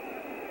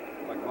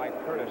 Like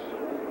Mike Curtis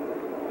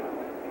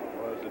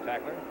was the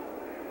tackler.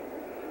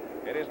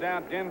 It is now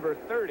Denver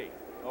 30,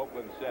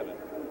 Oakland 7.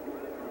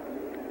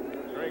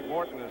 Greg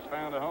Morton has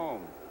found a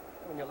home.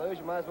 When you lose,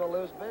 you might as well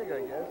lose big,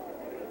 I guess.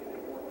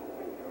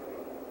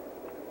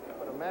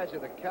 But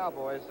imagine the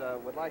Cowboys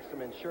would like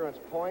some insurance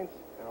points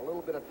and a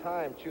little bit of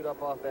time chewed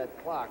up off that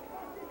clock.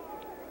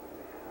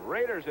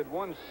 Raiders had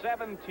won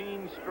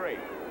 17 straight.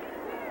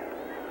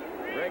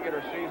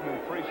 Regular season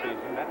and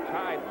preseason. That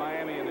tied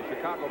Miami and the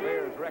Chicago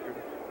Bears record.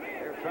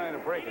 They're trying to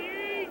break it.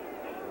 It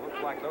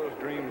looks like those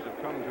dreams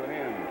have come to an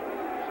end.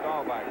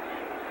 Staubach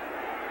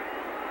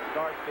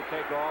starts to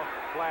take off.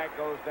 Flag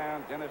goes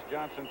down. Dennis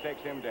Johnson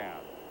takes him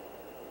down.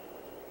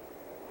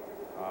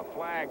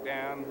 Flag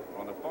down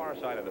on the far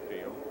side of the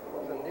field. It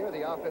wasn't near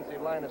the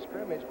offensive line of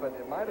scrimmage, but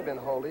it might have been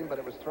holding, but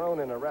it was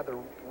thrown in a rather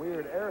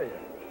weird area.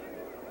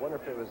 I wonder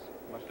if it was...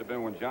 Must have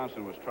been when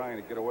Johnson was trying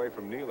to get away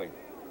from kneeling.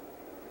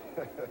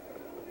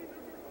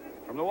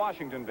 From the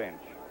Washington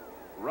bench,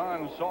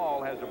 Ron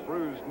Saul has a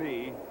bruised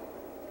knee.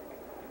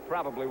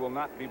 Probably will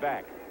not be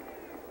back.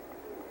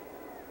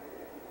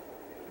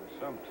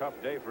 It's some tough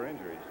day for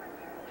injuries.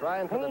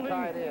 Trying for the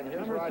tight end.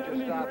 Here's Roger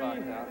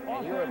Staubach now.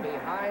 And you are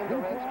behind the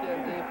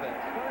Redskin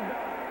defense.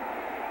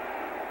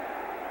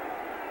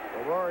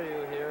 The worry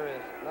you here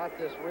is not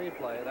this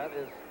replay. That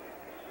is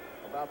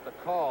about the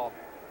call.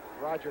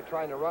 Roger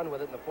trying to run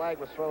with it, and the flag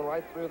was thrown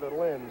right through the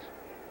lens.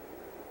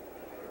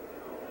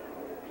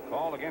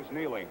 Call against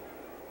kneeling.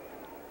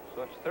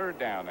 So it's third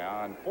down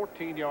now and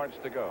 14 yards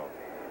to go.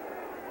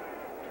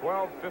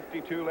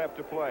 12:52 left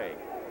to play.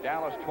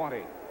 Dallas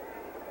 20.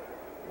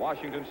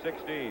 Washington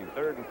 16.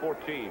 Third and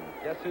 14.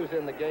 Guess who's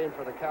in the game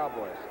for the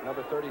Cowboys?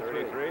 Number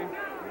 33. 33.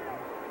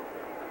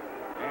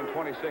 And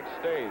 26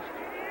 stays.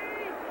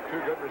 Two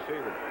good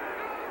receivers.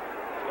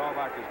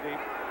 Staubach is deep.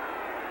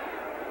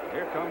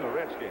 Here come the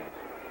Redskins.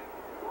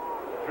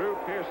 Drew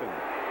Pearson.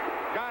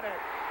 Got it.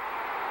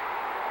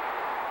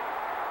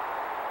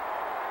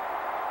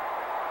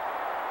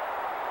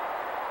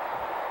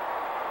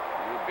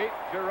 He beat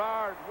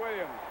Gerard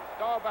Williams.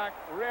 Staubach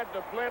read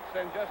the blitz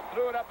and just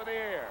threw it up in the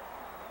air.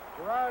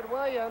 Gerard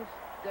Williams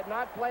did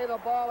not play the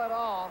ball at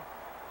all,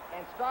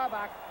 and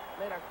Staubach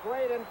made a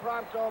great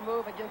impromptu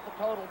move against the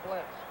total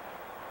blitz.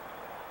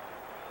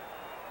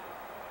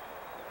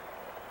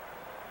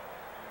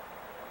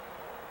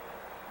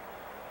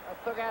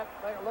 Let's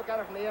look at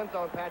it from the end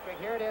zone, Patrick.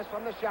 Here it is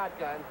from the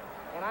shotgun,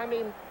 and I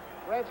mean,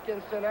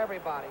 Redskins sent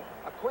everybody.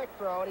 A quick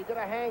throw, and he did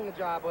a hang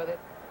job with it.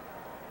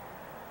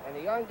 And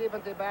the young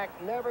defensive back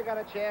never got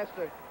a chance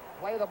to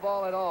play the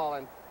ball at all,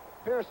 and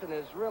Pearson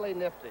is really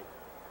nifty.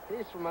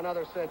 He's from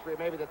another century,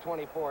 maybe the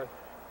 24th.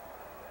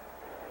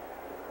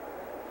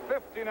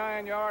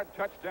 59-yard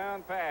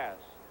touchdown pass.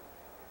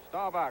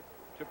 Staubach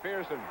to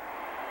Pearson.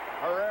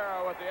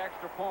 Herrera with the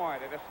extra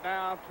point. It is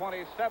now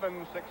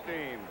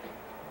 27-16.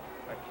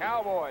 The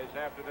Cowboys,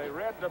 after they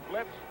read the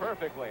blitz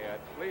perfectly, at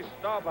least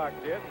Staubach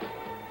did,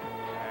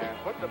 and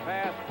put the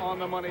pass on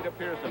the money to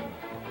Pearson.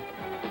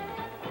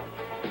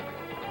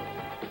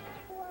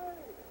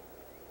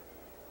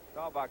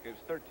 Staubach is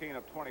 13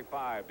 of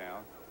 25 now.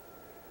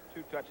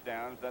 2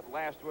 touchdowns. That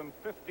last one,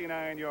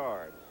 59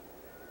 yards.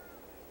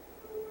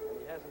 And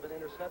he hasn't been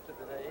intercepted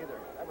today either.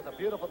 That was a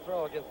beautiful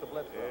throw against the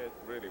blitz throw. It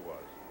really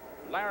was.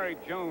 Larry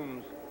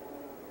Jones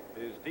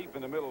is deep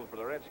in the middle for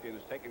the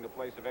Redskins, taking the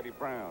place of Eddie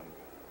Brown.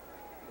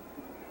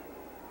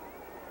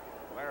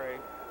 Larry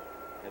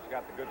has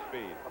got the good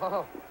speed.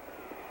 Oh.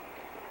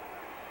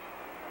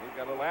 He's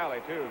got a little alley,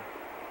 too.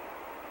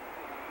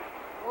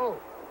 Oh.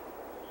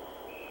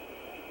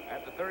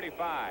 At the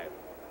 35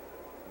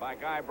 by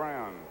Guy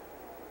Brown.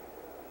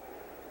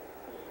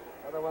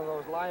 Another one of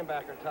those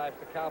linebacker types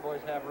the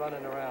Cowboys have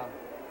running around.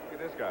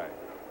 Look at this guy.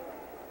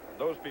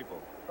 Those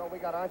people. So we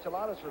got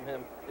enchiladas from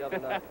him the other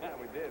night.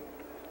 We did.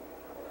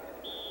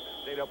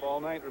 Stayed up all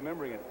night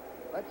remembering it.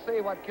 Let's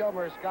see what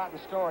Kilmer's got in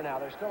store now.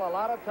 There's still a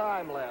lot of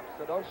time left,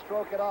 so don't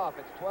stroke it off.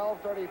 It's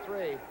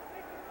 12:33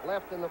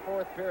 left in the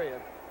fourth period.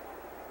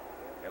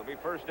 It'll be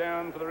first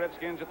down for the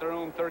Redskins at their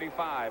own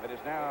 35. It is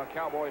now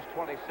Cowboys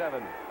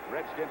 27,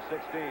 Redskins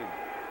 16.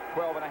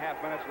 12 and a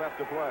half minutes left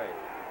to play.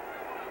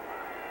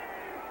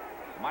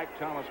 Mike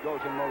Thomas goes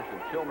in motion.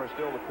 Kilmer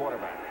still the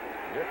quarterback.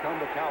 Here come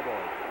the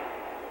Cowboys.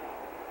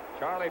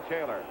 Charlie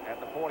Taylor at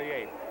the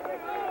 48.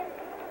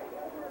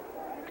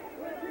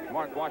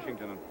 Mark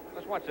Washington.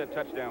 Let's watch that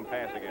touchdown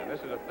pass again.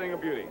 This is a thing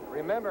of beauty.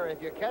 Remember,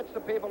 if you catch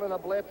the people in a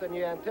blitz and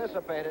you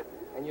anticipate it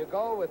and you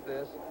go with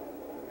this,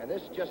 and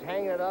this is just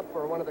hanging it up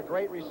for one of the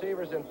great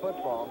receivers in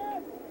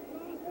football.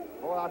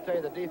 Boy, I'll tell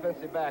you, the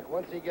defensive back,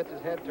 once he gets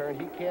his head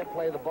turned, he can't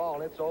play the ball,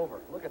 and it's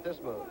over. Look at this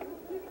move.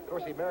 Of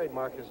course, he married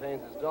Marcus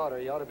Haynes' daughter.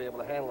 He ought to be able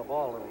to handle the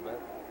ball a little bit.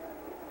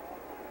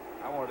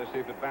 I wanted to see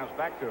if it bounced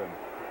back to him.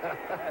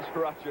 That's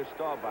Roger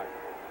Staubach.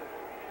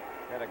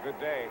 Had a good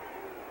day.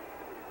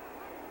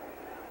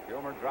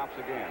 Kilmer drops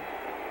again.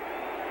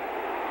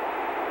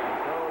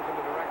 And throws in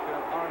the direction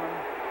of Harmon.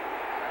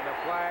 And the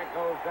flag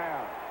goes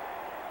down.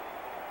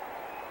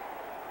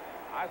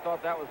 I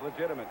thought that was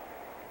legitimate.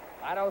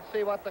 I don't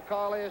see what the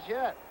call is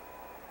yet.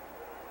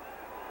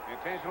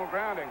 Intentional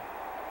grounding.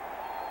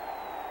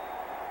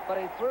 But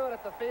he threw it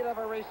at the feet of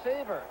a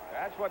receiver.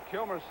 That's what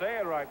Kilmer's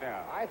saying right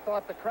now. I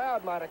thought the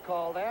crowd might have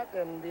called that,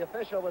 and the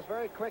official was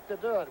very quick to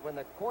do it. When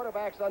the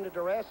quarterback's under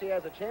duress, he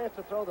has a chance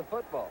to throw the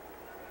football.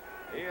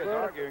 He is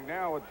arguing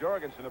now with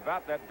Jorgensen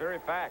about that very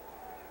fact.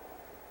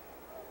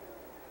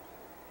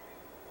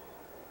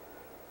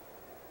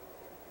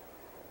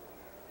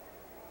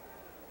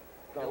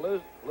 Going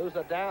to lose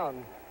a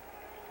down.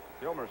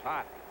 Kilmer's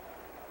hot.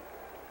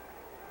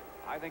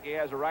 I think he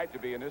has a right to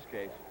be in this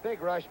case.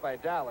 Big rush by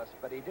Dallas,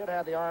 but he did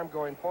have the arm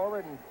going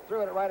forward and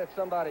threw it right at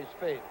somebody's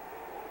feet.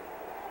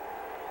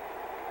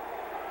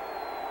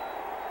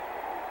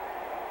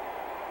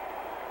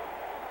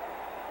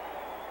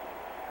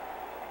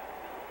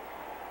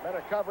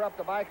 Better cover up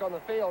the bike on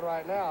the field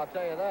right now, I'll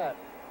tell you that.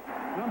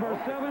 Number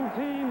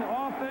 17,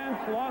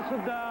 offense, loss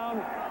of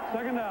down,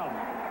 second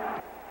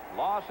down.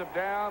 Loss of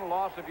down,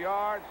 loss of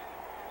yards,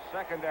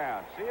 second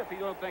down. See if you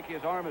don't think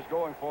his arm is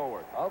going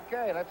forward.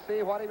 Okay, let's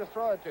see what he was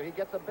throwing to. He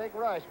gets a big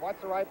rush. Watch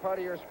the right part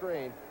of your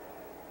screen.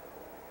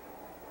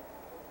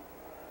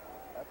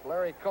 That's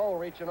Larry Cole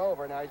reaching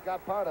over. Now he's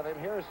got part of him.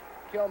 Here's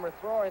Kilmer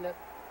throwing it.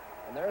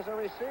 And there's a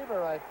receiver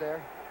right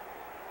there.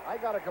 I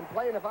got to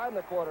complain if I'm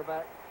the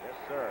quarterback. Yes,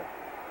 sir.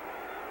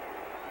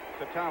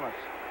 To Thomas.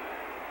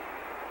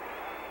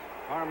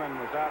 Harmon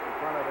was out in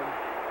front of him.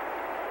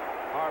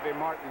 Harvey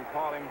Martin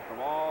caught him from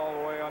all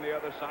the way on the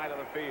other side of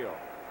the field.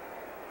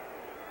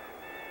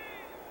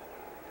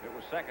 It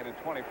was 2nd and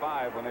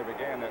 25 when they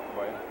began that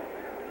way.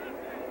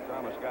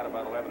 Thomas got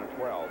about 11 or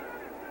 12.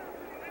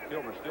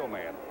 Kilmer's still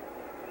mad.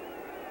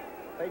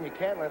 The thing you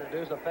can't let it do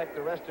is affect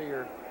the rest of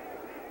your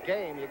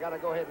game. You got to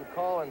go ahead and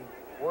call and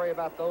worry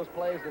about those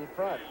plays in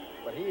front.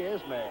 But he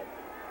is mad.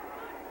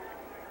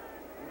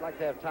 He'd like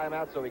to have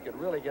timeout so he could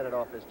really get it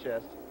off his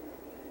chest.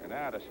 And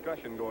now a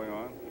discussion going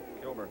on.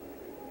 Kilmer.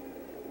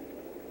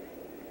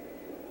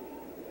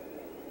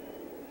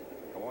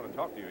 I want to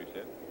talk to you, he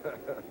said.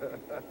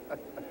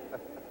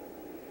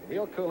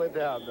 He'll cool it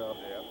down, though.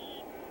 Yep.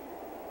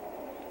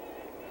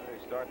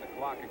 They start the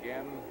clock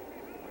again.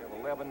 We have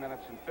 11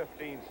 minutes and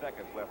 15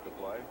 seconds left to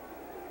play.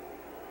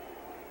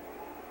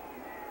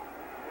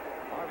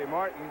 Harvey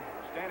Martin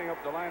standing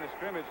up the line of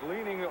scrimmage,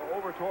 leaning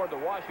over toward the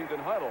Washington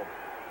huddle.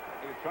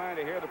 He was trying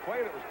to hear the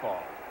play that was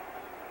called.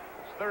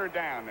 It's third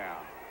down now.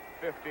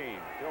 15.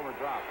 Kilmer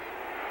drops.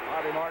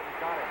 Harvey Martin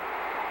got him.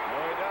 No,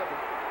 he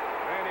doesn't.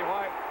 Randy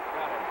White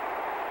got him.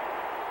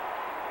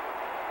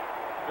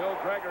 Bill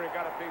Gregory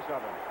got a piece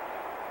of him.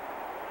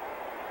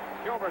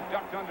 Kilmer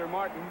ducked under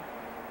Martin.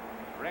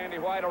 Randy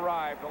White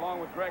arrived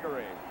along with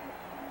Gregory.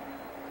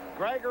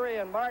 Gregory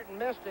and Martin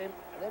missed him,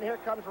 and then here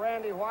comes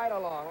Randy White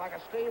along like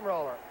a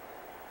steamroller.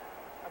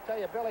 I tell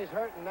you, Billy's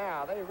hurting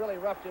now. They really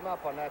roughed him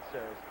up on that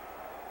series.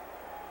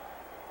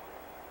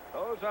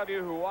 Those of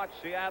you who watched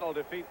Seattle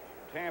defeat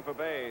Tampa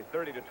Bay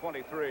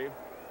 30-23,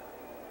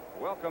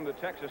 welcome to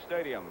Texas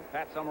Stadium.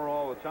 Pat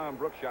Summerall with Tom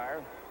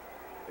Brookshire.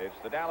 It's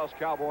the Dallas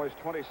Cowboys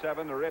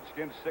 27, the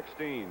Redskins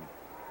 16.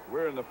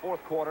 We're in the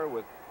fourth quarter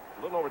with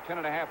a little over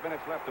 10.5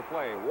 minutes left to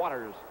play.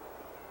 Waters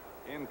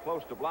in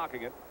close to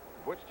blocking it.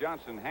 Butch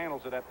Johnson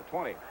handles it at the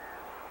 20.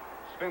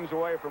 Spins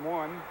away from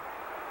one.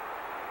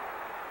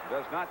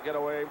 Does not get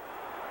away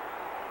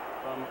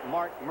from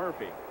Mark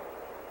Murphy.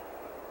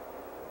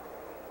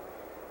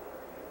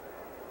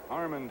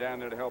 Harmon down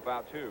there to help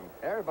out, too.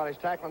 Everybody's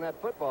tackling that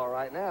football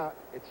right now.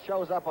 It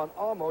shows up on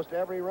almost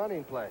every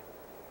running play.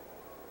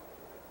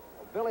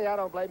 Well, Billy, I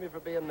don't blame you for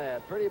being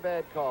mad. Pretty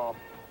bad call.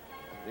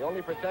 The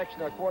only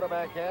protection a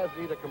quarterback has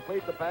is either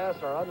complete the pass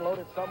or unload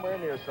it somewhere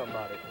near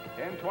somebody.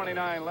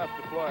 10:29 left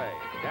to play.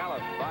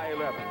 Dallas by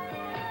 11.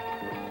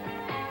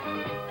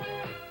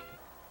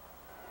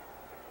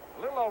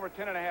 A little over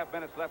 10.5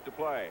 minutes left to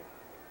play.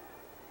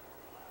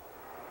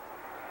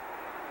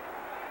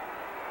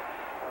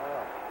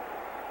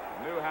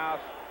 Newhouse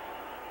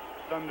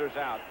thunders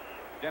out.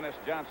 Dennis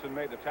Johnson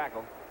made the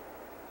tackle.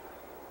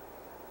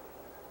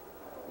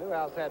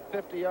 Newhouse had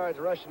 50 yards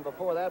rushing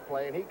before that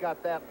play, and he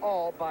got that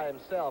all by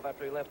himself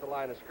after he left the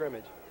line of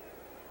scrimmage.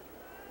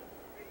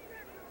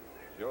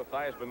 Joe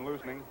Theismann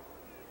loosening.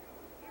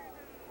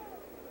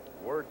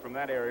 Word from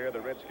that area, the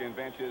Redskin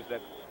bench, is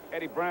that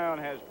Eddie Brown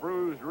has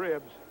bruised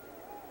ribs,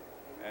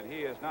 and he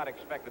is not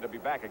expected to be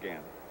back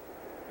again.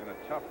 It's been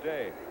a tough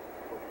day,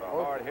 a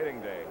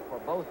hard-hitting day for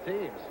both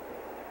teams.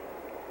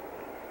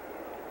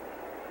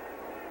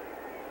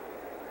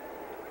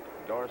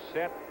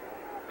 Dorsett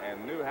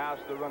and Newhouse,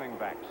 the running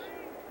backs.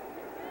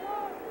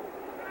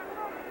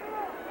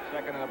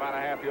 Second and about a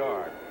half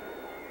yard.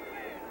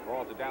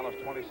 Ball to Dallas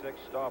 26,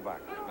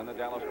 Staubach. Been the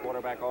Dallas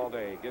quarterback all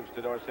day. Gives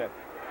to Dorsett.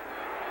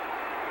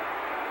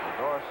 And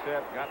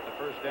Dorsett got the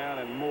first down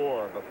and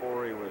more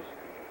before he was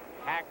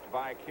hacked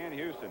by Ken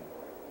Houston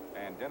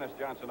and Dennis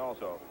Johnson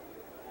also.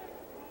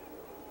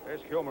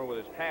 There's Kilmer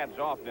with his pads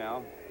off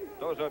now.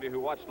 Those of you who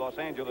watched Los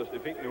Angeles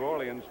defeat New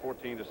Orleans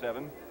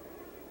 14-7,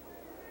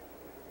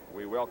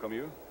 we welcome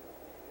you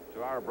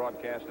to our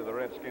broadcast of the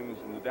Redskins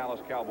and the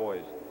Dallas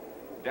Cowboys.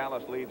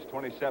 Dallas leads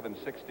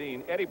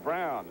 27-16. Eddie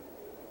Brown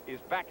is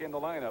back in the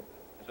lineup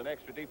as an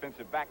extra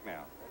defensive back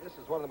now. This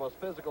is one of the most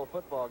physical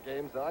football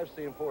games that I've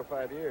seen in 4 or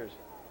 5 years.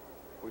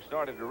 We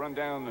started to run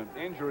down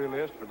the injury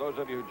list. For those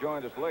of you who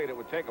joined us late, it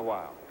would take a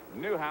while.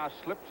 Newhouse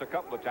slips a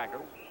couple of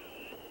tackles.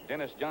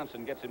 Dennis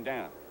Johnson gets him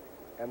down.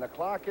 And the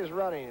clock is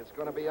running. It's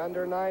going to be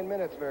under 9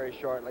 minutes very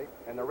shortly.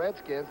 And the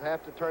Redskins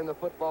have to turn the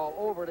football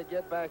over to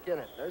get back in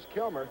it. There's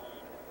Kilmer.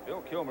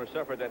 Bill Kilmer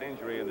suffered that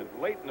injury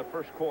late in the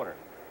first quarter.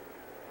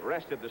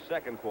 Rested the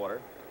second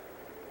quarter.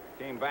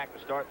 Came back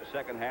to start the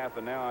second half,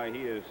 and now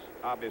he is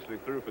obviously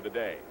through for the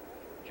day.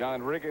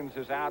 John Riggins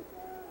is out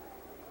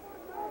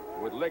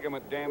with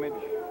ligament damage.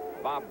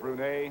 Bob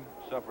Brunet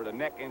suffered a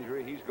neck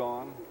injury. He's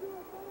gone.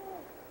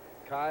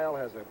 Kyle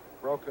has a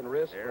broken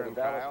wrist for the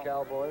Dallas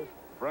Cowboys.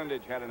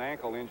 Brundage had an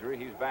ankle injury.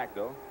 He's back,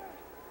 though.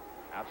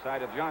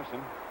 Outside of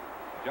Johnson.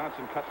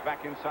 Johnson cuts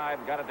back inside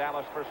and got a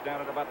Dallas first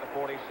down at about the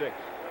 46.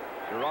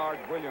 Gerard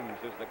Williams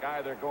is the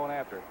guy they're going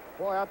after.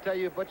 Boy, I'll tell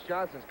you, Butch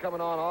Johnson's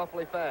coming on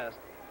awfully fast.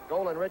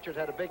 Golan Richards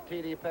had a big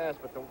TD pass,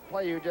 but the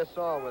play you just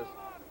saw was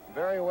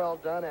very well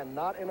done and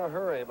not in a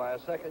hurry by a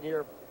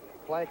second-year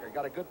flanker.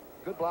 Got a good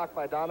block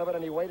by Donovan,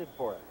 and he waited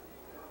for it.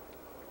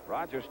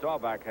 Roger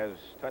Staubach has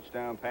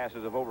touchdown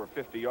passes of over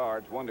 50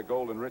 yards, one to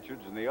Golan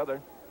Richards and the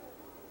other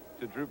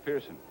to Drew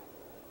Pearson.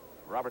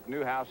 Robert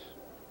Newhouse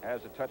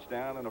has a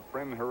touchdown, and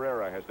Efrem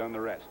Herrera has done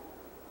the rest.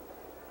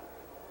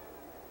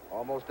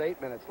 Almost 8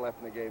 minutes left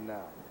in the game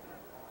now.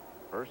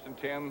 First and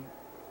 10.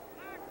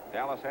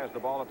 Dallas has the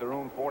ball at their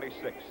own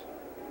 46.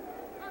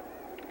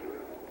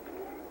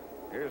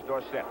 Here's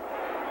Dorsett.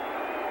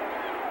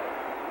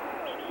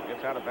 He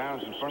gets out of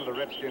bounds in front of the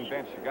Redskin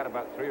bench. He got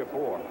about 3 or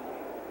 4.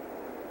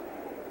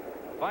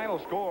 Final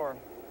score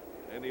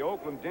in the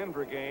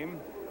Oakland-Denver game.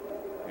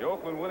 The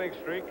Oakland winning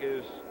streak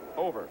is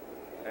over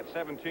at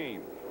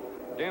 17.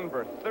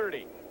 Denver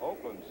 30.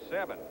 Oakland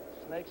 7.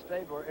 Snake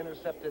Stabler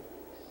intercepted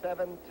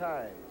 7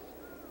 times.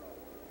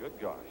 Good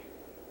gosh.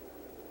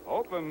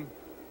 Oakland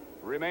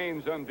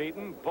remains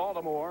unbeaten.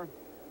 Baltimore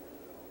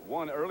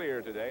won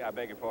earlier today. I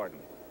beg your pardon.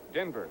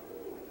 Denver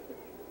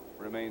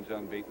remains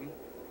unbeaten.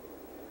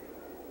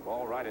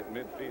 Ball right at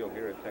midfield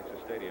here at Texas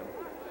Stadium.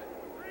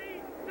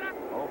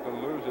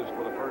 Oakland loses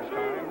for the first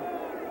time.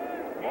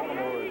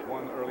 Baltimore has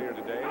won earlier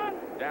today.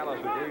 Dallas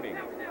is leading.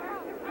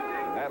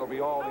 And that'll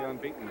be all the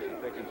unbeatens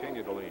if they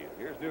continue to lead.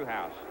 Here's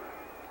Newhouse.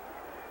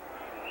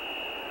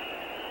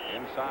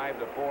 Inside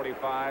the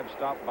 45,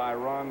 stopped by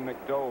Ron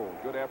McDowell.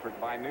 Good effort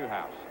by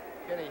Newhouse.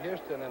 Kenny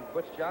Houston and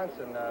Butch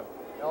Johnson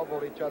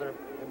elbowed each other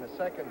in the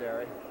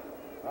secondary.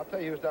 I'll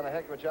tell you who's done a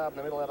heck of a job in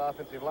the middle of that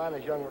offensive line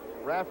is young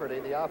Rafferty,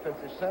 the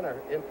offensive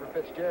center, in for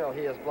Fitzgerald.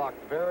 He has blocked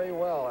very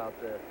well out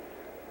there.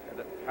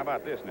 How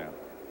about this now?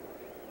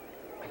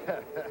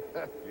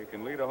 You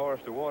can lead a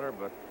horse to water,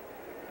 but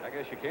I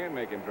guess you can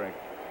make him drink.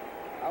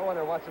 I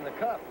wonder what's in the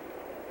cup.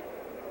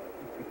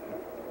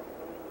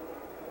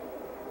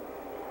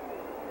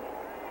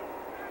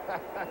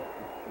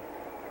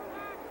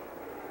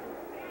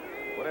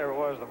 Whatever it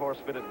was, the horse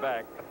spit it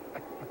back.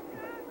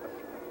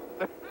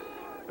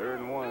 3rd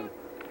and 1.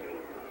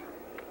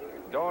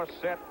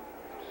 Dorsett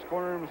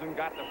squirms and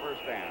got the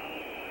first down.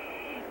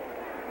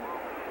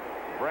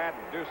 Brad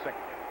Dusick.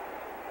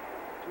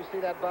 Did you see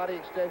that body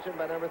extension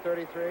by number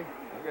 33? Look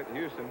at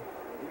Houston.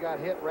 He got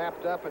hit,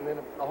 wrapped up, and then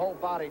the whole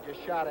body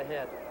just shot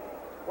ahead.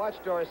 Watch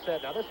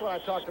Dorsett. Now, this is what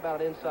I talked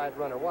about, an inside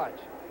runner. Watch.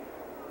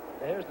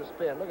 Now, here's the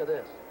spin. Look at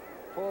this.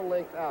 Full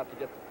length out to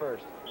get the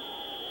first.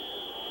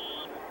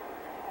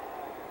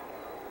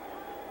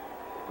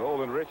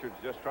 Golan Richards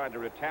just tried to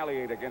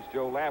retaliate against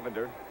Joe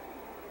Lavender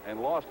and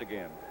lost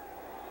again.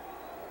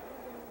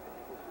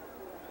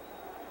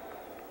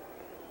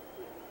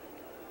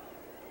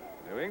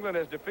 New England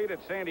has defeated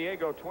San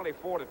Diego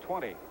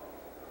 24-20.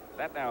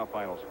 That now a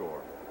final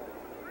score.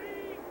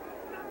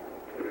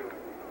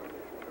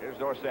 Here's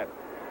Dorsett.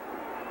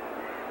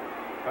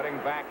 Cutting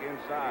back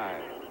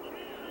inside.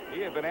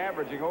 He had been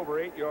averaging over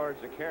 8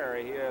 yards a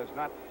carry. He has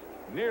not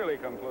nearly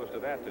come close to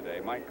that today.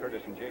 Mike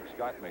Curtis and Jake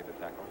Scott made the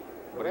tackle.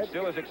 But it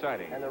still is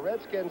exciting. And the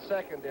Redskins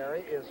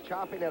secondary is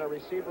chopping at a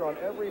receiver on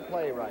every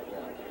play right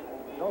now.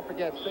 Don't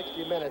forget,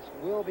 60 Minutes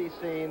will be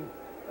seen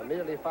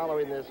immediately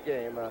following this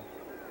game.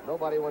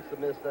 Nobody wants to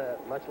miss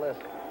that, much less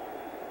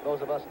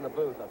those of us in the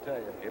booth, I'll tell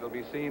you. It'll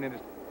be seen in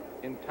its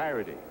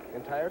entirety.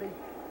 Entirety?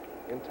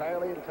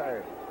 Entirely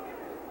entirety.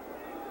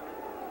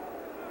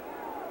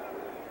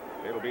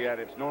 It'll be at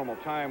its normal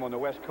time on the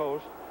West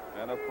Coast,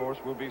 and of course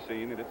will be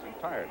seen in its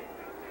entirety.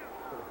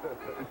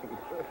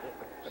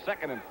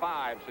 2nd and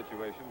 5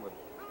 situation with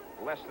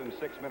less than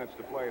 6 minutes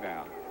to play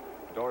now.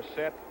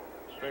 Dorsett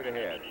straight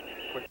ahead.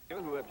 For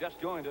you who have just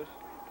joined us,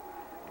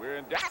 we're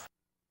in Dallas.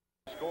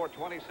 Score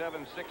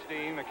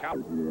 27-16. The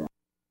Cowboys.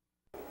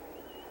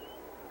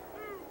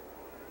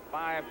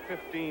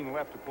 5:15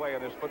 left to play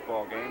in this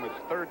football game. It's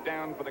 3rd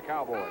down for the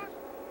Cowboys.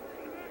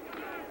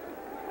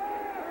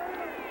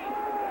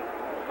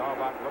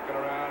 Staubach looking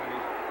around, and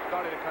he's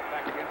started to cut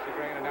back against the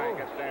grain, and now he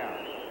gets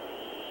down.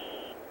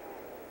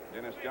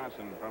 Dennis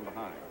Johnson from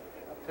behind.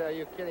 I'll tell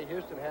you, Kenny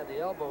Houston had the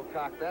elbow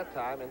cocked that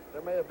time, and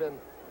there may have been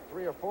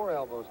 3 or 4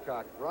 elbows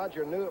cocked.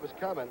 Roger knew it was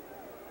coming.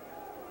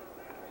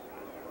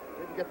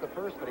 Didn't get the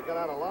first, but he got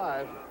out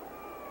alive.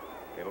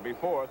 It'll be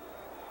 4th.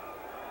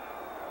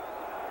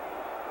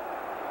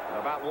 And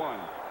about 1.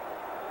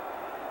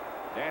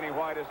 Danny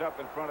White is up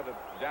in front of the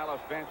Dallas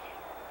bench.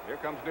 Here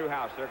comes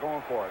Newhouse. They're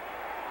going for it.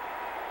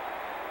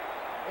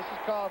 This is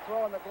called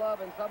throwing the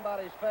glove in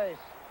somebody's face.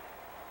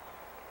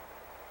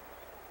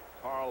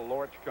 Carl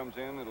Lorch comes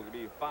in. It'll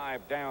be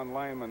 5 down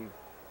lineman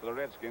for the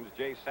Redskins.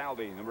 Jay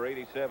Saldy, number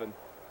 87.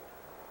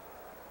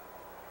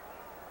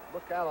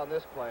 Look out on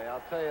this play,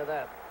 I'll tell you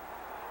that.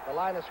 The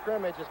line of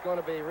scrimmage is going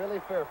to be really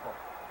fearful.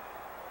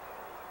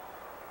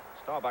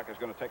 Staubach is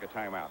going to take a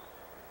timeout.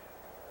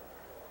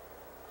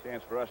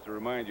 Chance for us to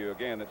remind you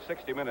again that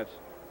 60 minutes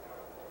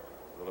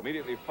will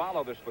immediately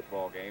follow this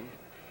football game.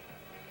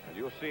 And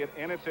you'll see it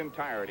in its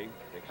entirety,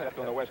 except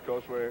on the West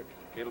Coast where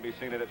it'll be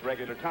seen at its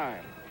regular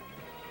time.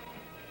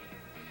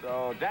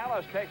 So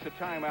Dallas takes a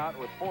timeout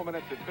with 4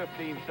 minutes and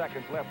 15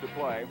 seconds left to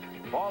play.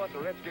 Ball at the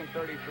Redskins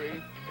 33.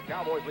 The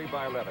Cowboys lead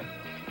by 11.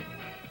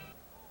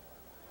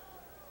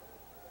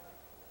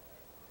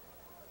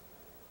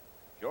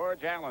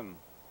 George Allen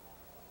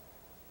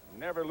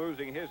never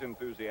losing his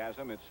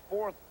enthusiasm. It's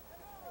 4th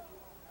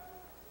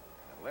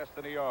and less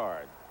than a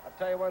yard. I'll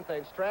tell you one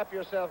thing, strap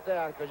yourself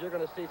down because you're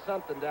going to see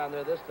something down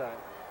there this time.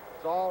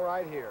 It's all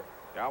right here.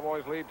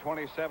 Cowboys lead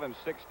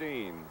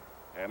 27-16,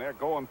 and they're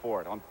going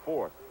for it on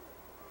 4th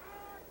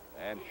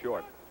and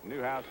short.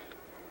 Newhouse.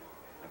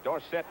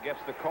 Dorsett gets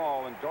the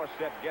call, and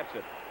Dorsett gets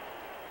it.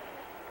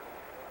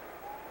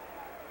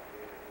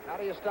 How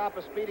do you stop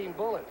a speeding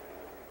bullet?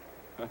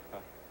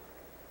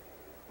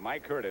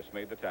 Mike Curtis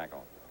made the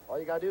tackle. All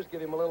you got to do is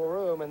give him a little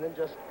room and then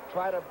just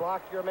try to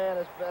block your man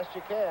as best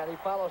you can. He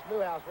follows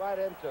Newhouse right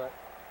into it.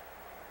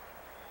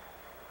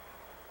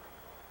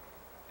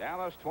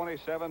 Dallas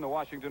 27, the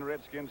Washington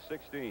Redskins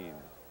 16.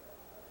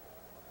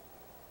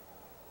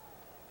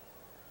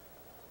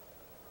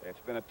 It's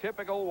been a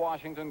typical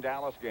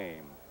Washington-Dallas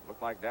game.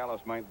 Looked like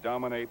Dallas might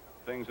dominate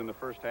things in the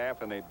first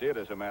half, and they did,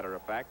 as a matter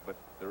of fact, but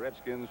the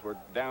Redskins were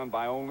down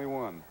by only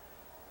 1.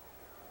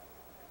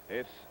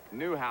 It's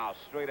Newhouse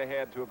straight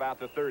ahead to about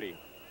the 30.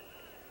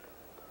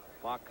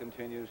 Clock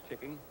continues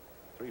ticking.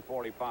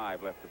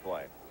 3:45 left to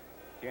play.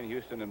 Ken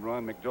Houston and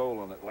Ron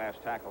McDowell on that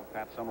last tackle.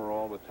 Pat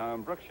Summerall with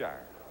Tom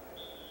Brookshire.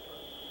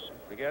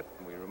 Don't forget,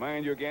 we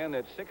remind you again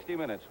that 60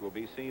 minutes will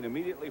be seen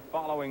immediately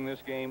following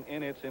this game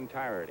in its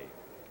entirety.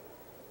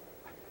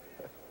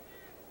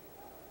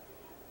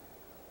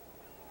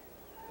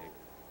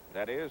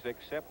 That is,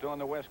 except on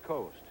the West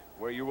Coast,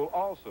 where you will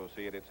also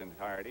see it its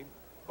entirety,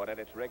 but at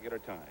its regular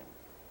time.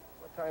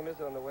 What time is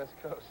it on the West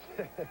Coast?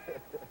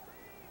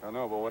 I don't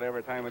know, but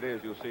whatever time it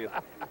is, you'll see it.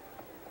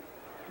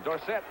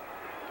 Dorsett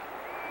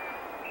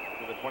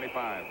to the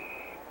 25.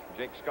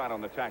 Jake Scott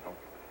on the tackle.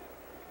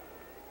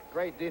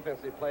 Great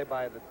defensive play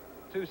by the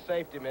 2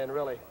 safety men,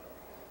 really.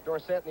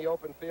 Dorsett in the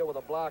open field with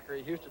a blocker.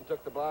 Houston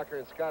took the blocker,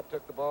 and Scott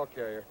took the ball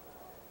carrier.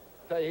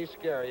 Tell you, he's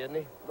scary, isn't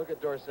he? Look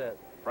at Dorsett.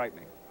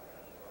 Frightening.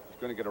 He's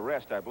going to get a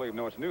rest, I believe.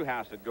 No, it's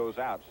Newhouse that goes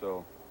out,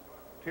 so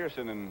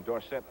Pearson and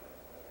Dorsett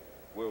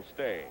will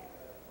stay.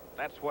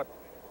 That's what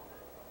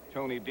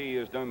Tony D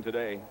has done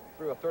today.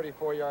 Threw a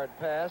 34-yard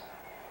pass.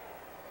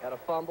 Had a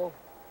fumble.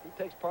 He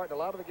takes part in a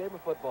lot of the game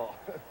of football.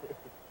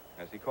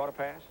 Has he caught a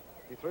pass?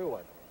 He threw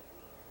one.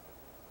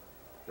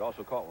 He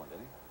also caught one,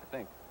 didn't he? I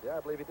think. Yeah, I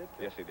believe he did.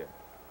 Yes, he did.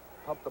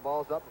 Pumped the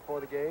balls up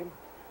before the game.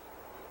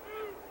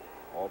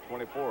 All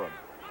 24 of them.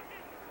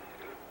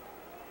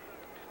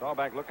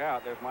 Staubach, look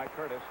out. There's Mike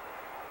Curtis.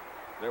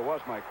 There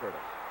was Mike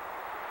Curtis.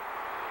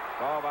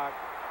 Staubach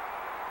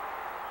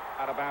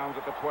out of bounds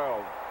at the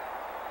 12.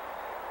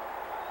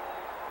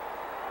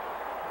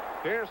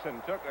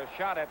 Pearson took a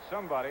shot at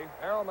somebody.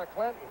 Harold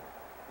McClinton.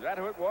 Is that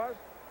who it was?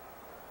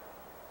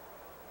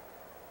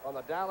 On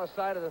the Dallas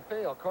side of the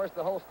field. Of course,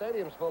 the whole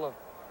stadium's full of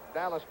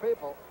Dallas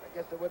people. I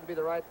guess it wouldn't be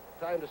the right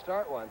time to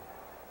start one.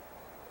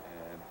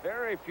 And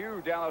very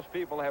few Dallas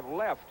people have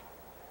left.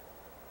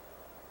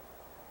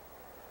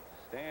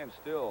 Stand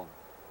still.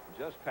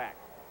 Just packed.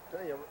 I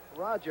tell you,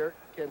 Roger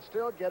can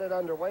still get it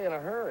underway in a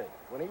hurry.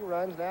 When he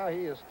runs now,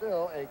 he is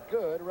still a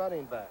good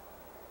running back.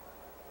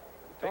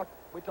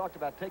 we talked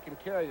about taking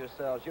care of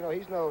yourselves. You know,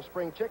 he's no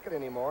spring chicken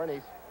anymore,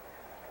 and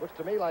looks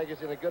to me like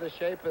he's in as good a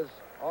shape as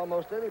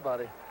almost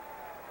anybody.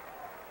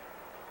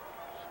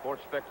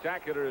 Sports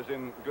Spectacular is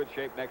in good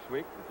shape next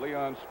week.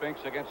 Leon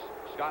Spinks against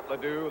Scott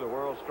Ledoux, the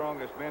world's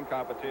strongest men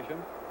competition.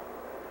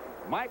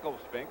 Michael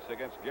Spinks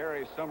against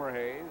Gary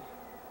Summerhays.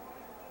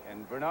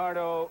 And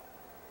Bernardo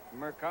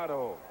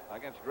Mercado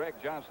against Greg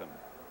Johnson.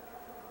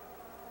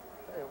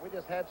 Hey, we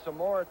just had some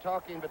more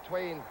talking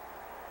between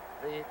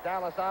the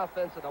Dallas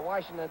offense and the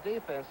Washington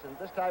defense, and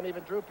this time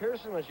even Drew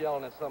Pearson was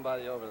yelling at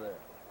somebody over there.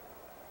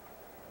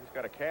 He's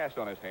got a cast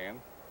on his hand.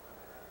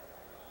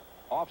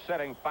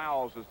 Offsetting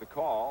fouls is the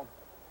call.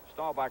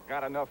 Staubach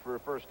got enough for a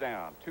first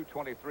down.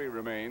 2:23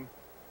 remain.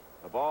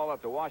 The ball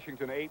at the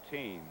Washington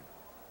 18.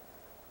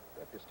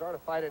 If you start a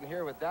fight in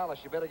here with Dallas,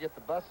 you better get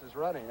the buses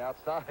running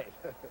outside.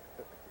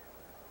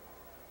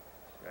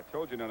 I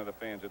told you none of the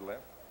fans had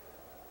left.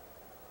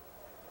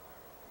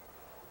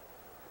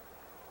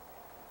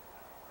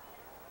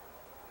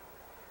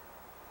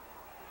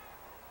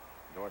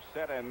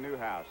 Dorsett and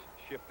Newhouse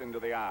shift into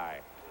the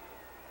eye.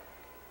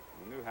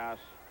 Newhouse.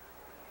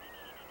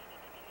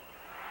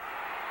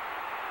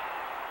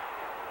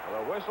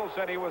 Well, the whistle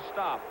said he was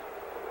stopped.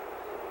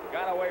 He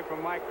got away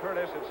from Mike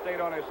Curtis and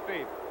stayed on his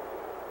feet.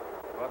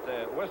 But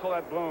the whistle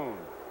had blown.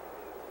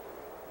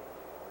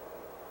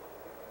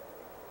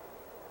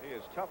 He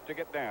is tough to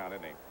get down,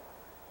 isn't he?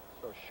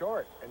 So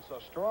short and so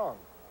strong.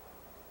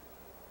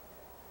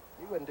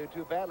 He wouldn't do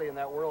too badly in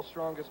that world's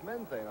strongest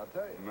men thing, I'll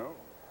tell you. No.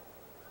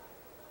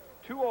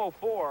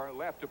 2:04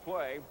 left to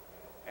play,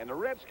 and the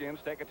Redskins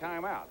take a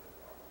timeout.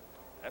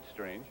 That's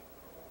strange.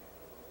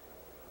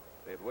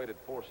 They had waited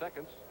 4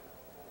 seconds.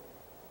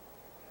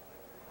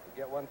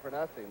 You get one for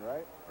nothing,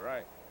 right?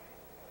 Right.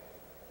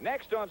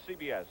 Next on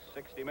CBS,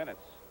 60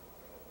 Minutes,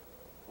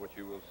 which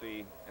you will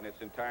see in its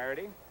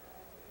entirety.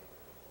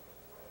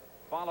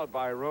 Followed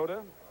by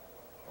Rhoda,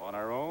 On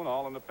Our Own,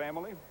 All in the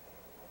Family,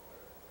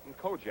 and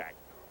Kojak.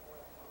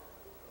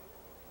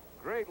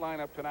 Great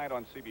lineup tonight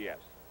on CBS.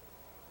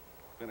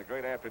 It's been a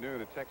great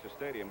afternoon at Texas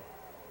Stadium.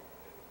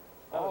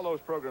 All those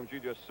programs you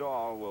just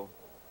saw will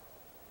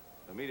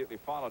immediately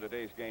follow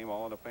today's game.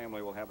 All in the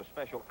Family will have a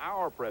special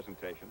hour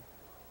presentation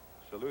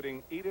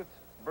saluting Edith's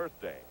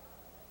birthday.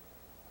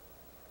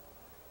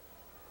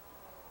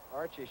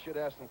 Archie should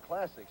have some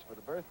classics for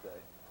the birthday.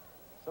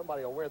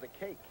 Somebody will wear the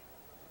cake.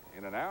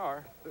 In an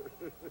hour.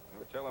 No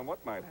telling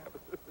what might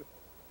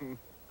happen.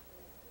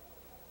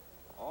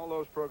 All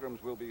those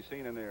programs will be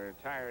seen in their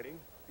entirety.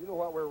 You know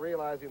what we're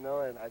realizing,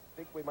 though, and I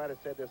think we might have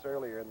said this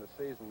earlier in the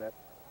season, that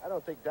I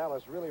don't think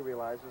Dallas really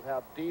realizes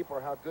how deep or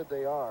how good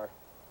they are.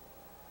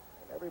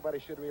 And everybody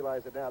should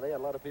realize it now. They had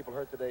a lot of people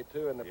hurt today,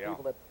 too, and the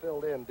people that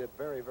filled in did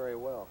very, very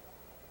well.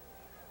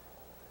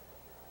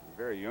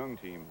 Very young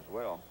team as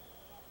well.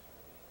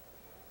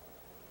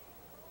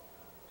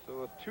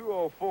 So with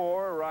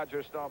 2:04,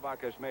 Roger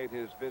Staubach has made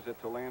his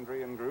visit to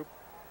Landry and group.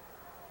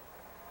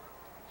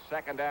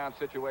 Second down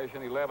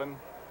situation, 11.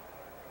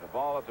 The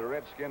ball at the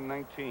Redskin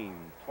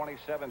 19.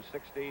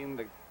 27-16,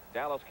 the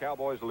Dallas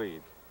Cowboys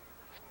lead.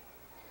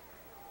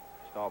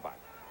 Staubach.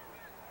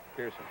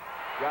 Pearson.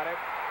 Got it.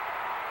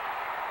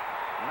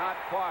 Not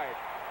quite.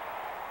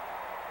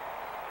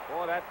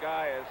 Boy, that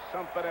guy is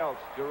something else.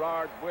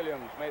 Gerard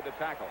Williams made the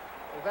tackle.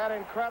 Is that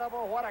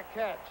incredible? What a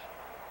catch.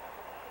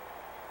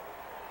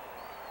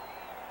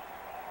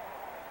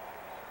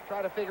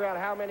 Try to figure out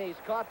how many he's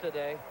caught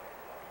today.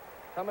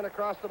 Coming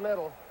across the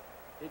middle.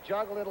 He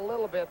juggled it a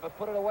little bit, but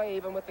put it away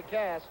even with the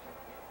cast.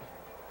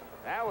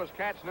 That was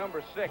catch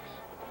number 6.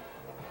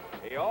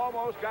 He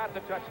almost got the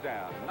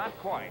touchdown. Not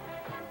quite.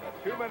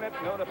 A 2-minute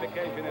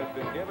notification has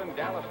been given.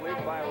 Dallas leads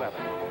by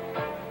 11.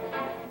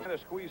 Going to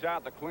squeeze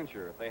out the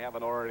clincher if they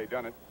haven't already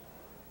done it.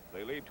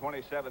 They lead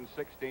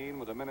 27-16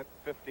 with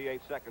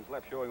 1:58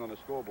 left showing on the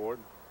scoreboard.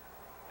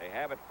 They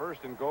have it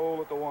first and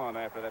goal at the 1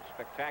 after that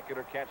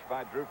spectacular catch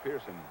by Drew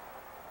Pearson.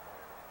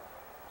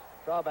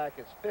 Staubach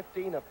is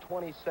 15 of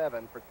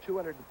 27 for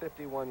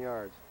 251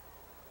 yards.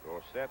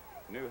 Dorsett,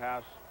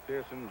 Newhouse,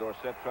 Pearson.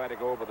 Dorsett tried to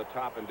go over the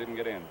top and didn't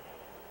get in.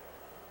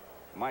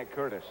 Mike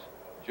Curtis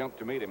jumped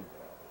to meet him.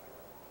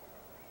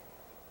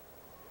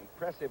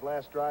 Impressive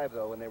last drive,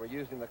 though, when they were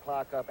using the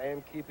clock up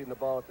and keeping the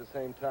ball at the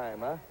same time,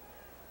 huh?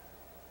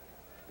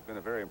 They've been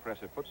a very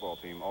impressive football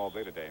team all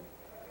day today.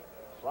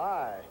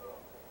 Fly.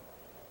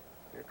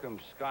 Here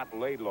comes Scott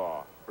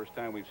Laidlaw. First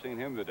time we've seen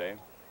him today.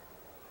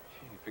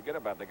 Gee, forget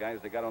about the guys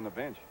they got on the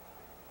bench.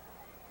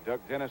 Doug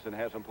Dennison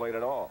hasn't played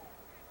at all.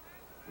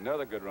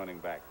 Another good running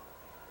back.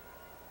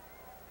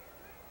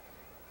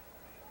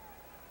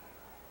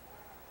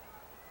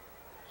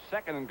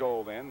 Second and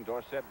goal then.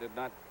 Dorsett did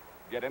not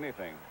get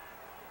anything.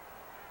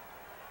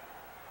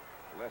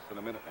 Less than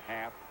a minute and a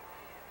half.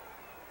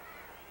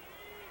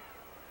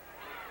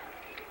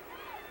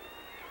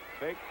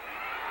 Fake.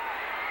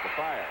 The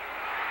fire.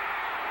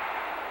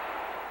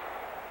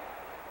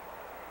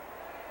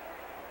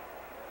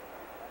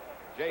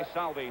 Jay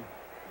Salvi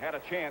had a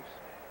chance.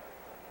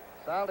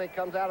 Saldi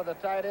comes out of the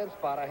tight end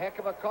spot. A heck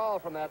of a call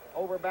from that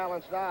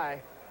overbalanced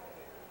eye.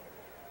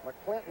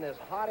 McClinton is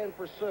hot in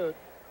pursuit.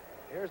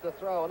 Here's the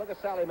throw. Look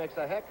at Sally, makes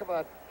a heck of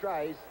a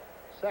try. He's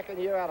second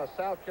year out of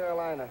South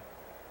Carolina.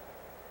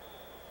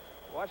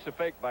 Watch the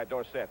fake by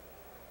Dorsett.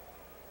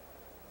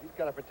 He's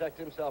got to protect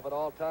himself at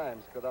all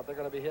times because they're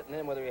going to be hitting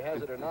him whether he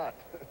has it or not.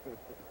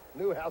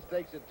 Newhouse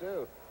takes it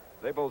too.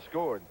 They both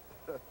scored.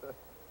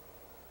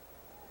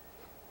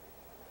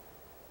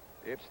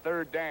 It's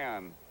third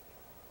down.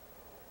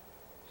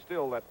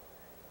 Still that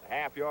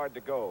half yard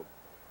to go.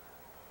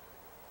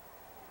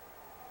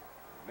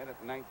 Minute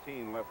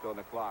 19 left on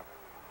the clock.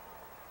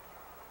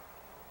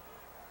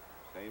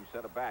 Same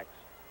set of backs.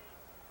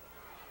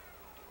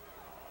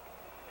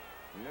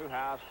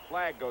 Newhouse,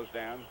 flag goes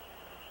down.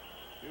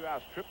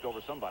 Newhouse tripped over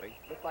somebody.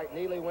 Looked like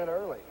Neely went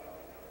early.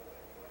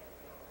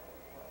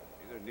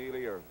 Either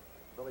Neely or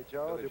Billy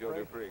Joe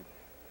Dupree.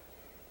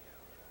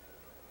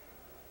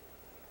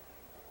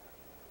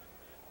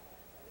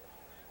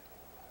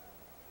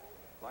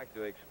 I'd like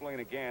to explain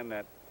again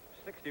that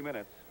 60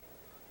 minutes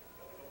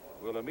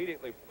will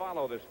immediately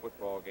follow this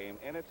football game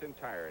in its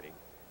entirety,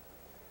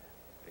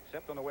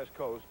 except on the West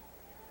Coast,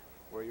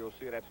 where you'll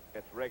see it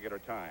at regular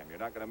time. You're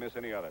not going to miss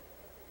any of it.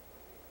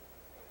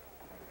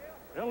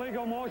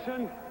 Illegal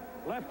motion,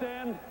 left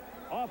end,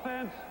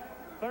 offense,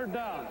 third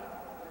down.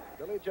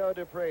 Billy Joe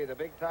Dupree, the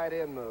big tight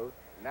end move.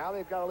 Now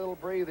they've got a little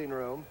breathing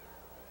room.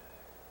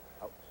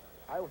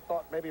 I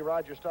thought maybe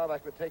Roger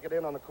Staubach would take it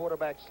in on the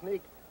quarterback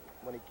sneak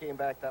when he came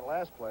back that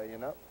last play, you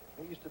know.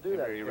 He used to do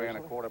that. He ran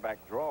a quarterback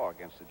draw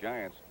against the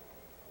Giants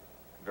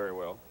very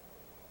well.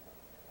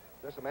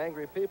 There's some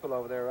angry people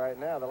over there right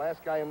now. The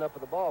last guy enough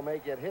of the ball may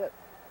get hit.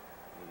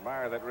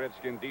 Admire that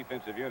Redskin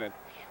defensive unit.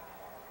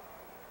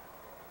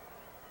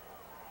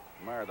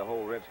 Admire the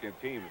whole Redskin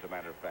team, as a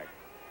matter of fact.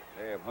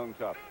 They have hung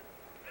tough.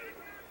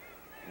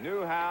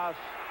 Newhouse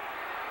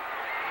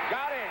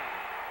got in.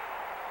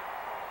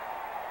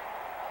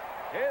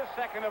 His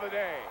second of the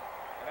day.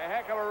 And a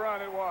heck of a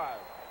run it was.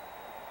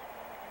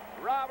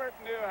 Robert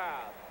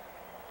Newhouse.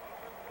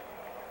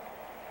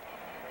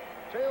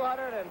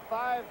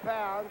 205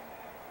 pounds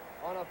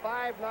on a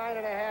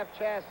 5'9.5"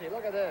 chassis.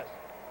 Look at this.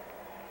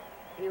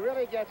 He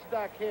really gets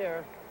stuck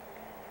here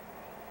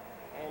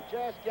and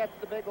just gets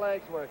the big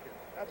legs working.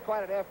 That's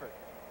quite an effort.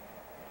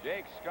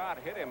 Jake Scott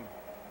hit him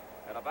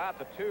at about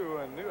the 2,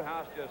 and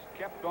Newhouse just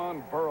kept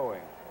on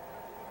burrowing.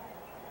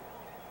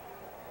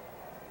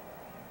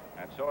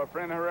 And so a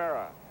friend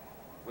Herrera,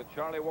 with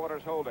Charlie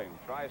Waters holding,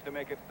 tries to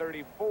make it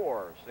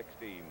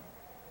 34-16,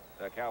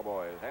 the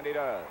Cowboys, and he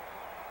does.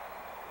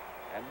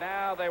 And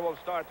now they will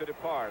start to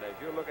depart as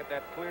you look at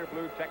that clear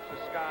blue Texas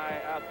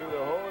sky out through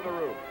the hole of the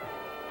roof.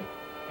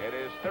 It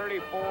is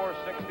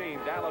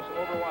 34-16, Dallas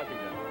over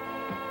Washington.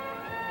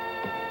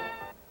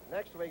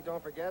 Next week,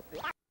 don't forget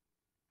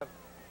the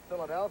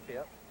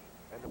Philadelphia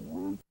and the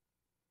New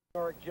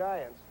York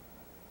Giants.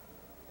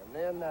 And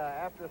then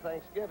after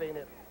Thanksgiving,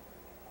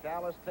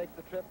 Dallas takes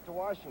the trip to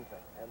Washington,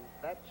 and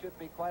that should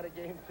be quite a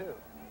game too.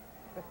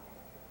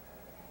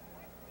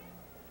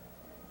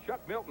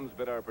 Chuck Milton's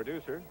been our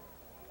producer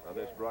of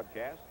this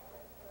broadcast.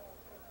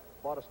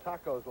 Bought us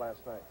tacos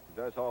last night.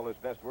 He does all his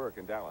best work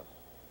in Dallas.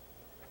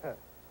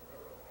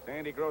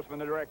 Sandy Grossman,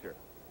 the director.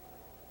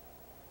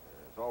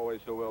 It's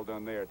always so well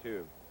done there,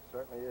 too.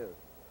 Certainly is.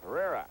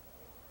 Herrera.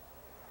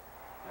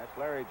 That's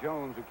Larry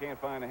Jones, who can't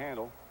find the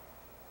handle.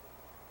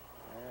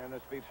 And the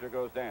speedster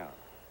goes down.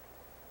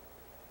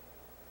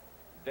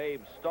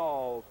 Dave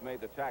Stalls made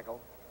the tackle.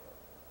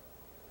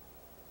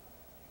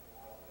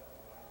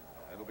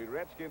 It'll be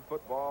Redskin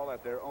football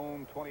at their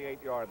own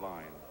 28-yard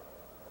line.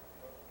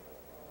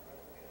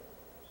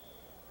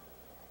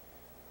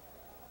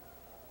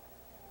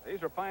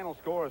 These are final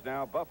scores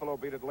now. Buffalo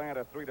beat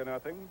Atlanta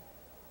 3-0.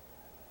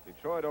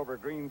 Detroit over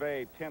Green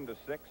Bay 10-6.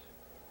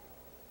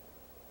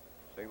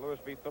 St. Louis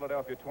beat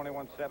Philadelphia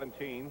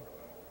 21-17.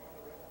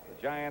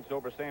 The Giants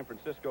over San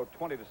Francisco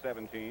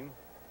 20-17.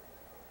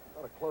 A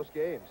lot of close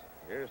games.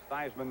 Here's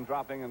Theismann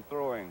dropping and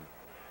throwing.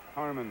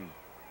 Harmon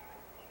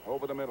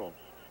over the middle.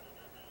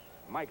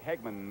 Mike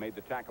Hegman made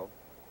the tackle.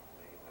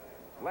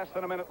 Less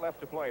than a minute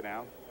left to play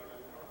now.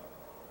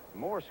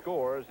 More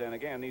scores, and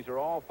again, these are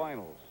all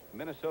finals.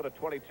 Minnesota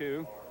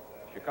 22,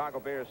 Chicago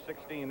Bears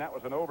 16. That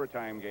was an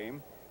overtime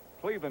game.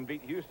 Cleveland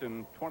beat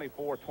Houston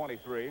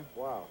 24-23.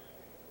 Wow.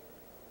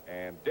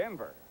 And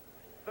Denver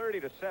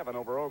 30-7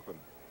 over Oakland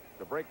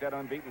to break that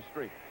unbeaten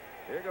streak.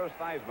 Here goes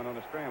Theismann on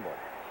the scramble.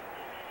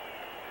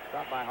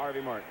 Stopped by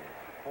Harvey Martin.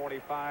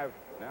 45,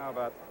 now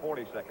about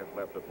 40 seconds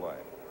left to play.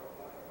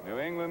 New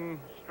England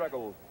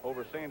struggled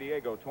over San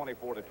Diego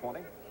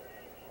 24-20.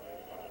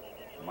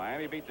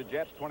 Miami beat the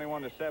Jets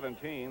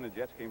 21-17. The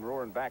Jets came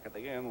roaring back at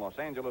the end. Los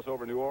Angeles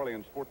over New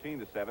Orleans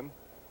 14-7. And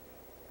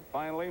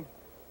finally,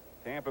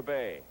 Tampa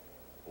Bay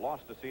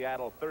lost to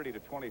Seattle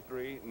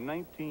 30-23.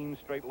 19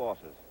 straight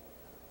losses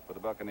for the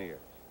Buccaneers.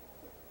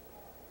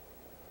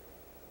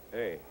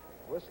 Hey,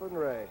 Whistling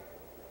Ray.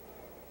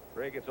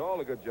 Ray gets all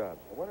the good jobs.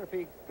 I wonder if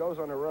he goes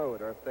on the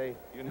road or if they...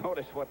 You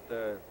notice what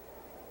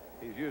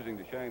he's using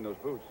to shine those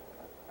boots.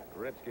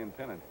 Redskin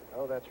pennant.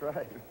 Oh, that's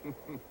right.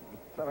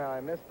 Somehow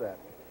I missed that.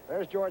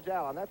 There's George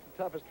Allen. That's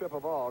the toughest trip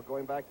of all,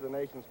 going back to the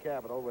nation's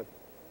capital with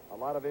a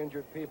lot of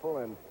injured people,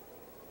 and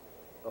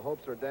the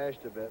hopes are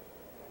dashed a bit.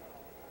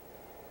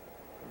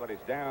 Somebody's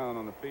down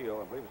on the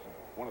field. I believe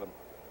it's one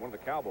of the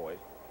Cowboys.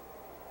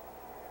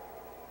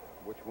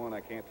 Which one,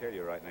 I can't tell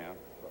you right now.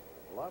 But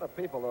a lot of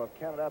people, though, have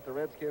counted out the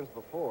Redskins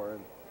before,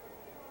 and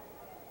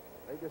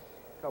they just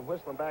come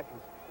whistling back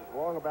as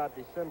long about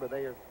December.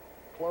 They are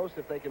close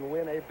if they can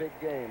win a big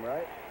game,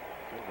 right?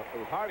 It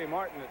was Harvey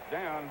Martin that's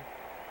down.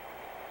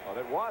 Well,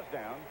 that was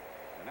down,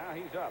 and now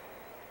he's up.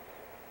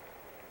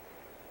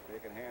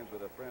 Shaking hands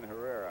with a friend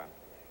Herrera.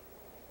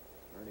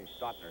 Ernie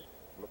Stotner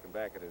looking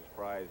back at his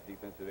prize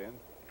defensive end.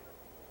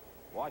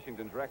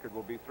 Washington's record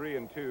will be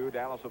 3-2.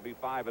 Dallas will be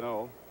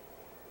 5-0.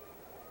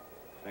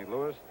 St.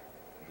 Louis,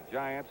 the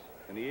Giants,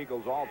 and the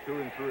Eagles all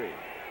 2-3.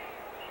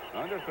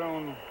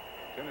 Underthrown,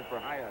 intended for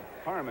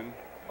Harmon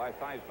by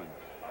Theismann.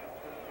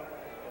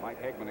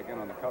 Mike Hegman again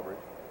on the coverage.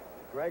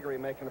 Gregory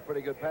making a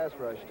pretty good pass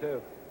rush, too.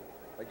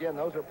 Again,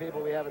 those are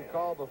people we haven't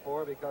called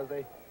before because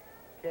they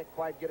can't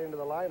quite get into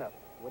the lineup.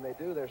 When they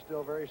do, they're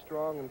still very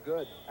strong and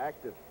good,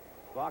 active.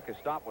 Clock is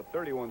stopped with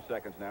 31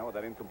 seconds now with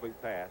that incomplete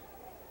pass.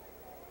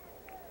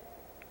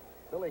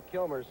 Billy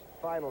Kilmer's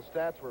final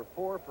stats were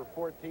 4 for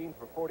 14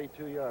 for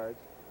 42 yards.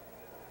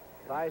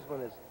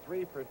 Theismann is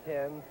 3 for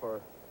 10 for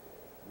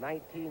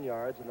 19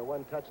 yards and the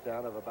one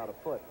touchdown of about a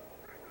foot.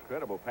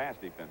 Incredible pass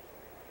defense.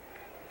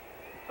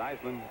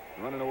 Theismann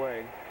running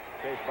away,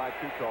 chased by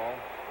Tutall.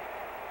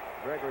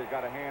 Gregory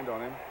got a hand on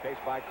him,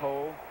 chased by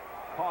Cole,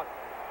 caught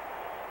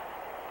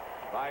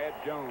by Ed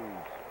Jones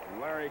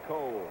and Larry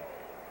Cole.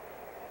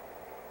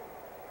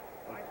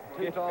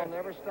 Tutall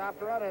never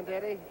stopped running,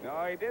 did he?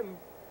 No, he didn't.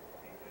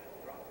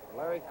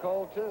 Larry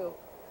Cole, too.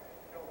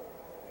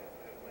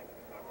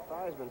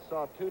 Theismann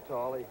saw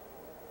Tutall. He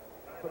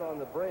put on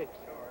the brakes.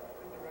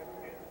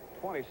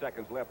 20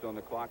 seconds left on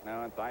the clock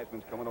now, and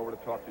Theismann's coming over to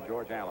talk to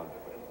George Allen.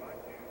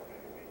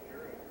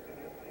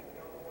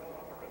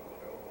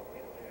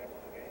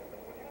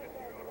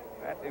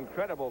 That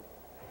incredible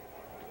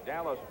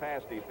Dallas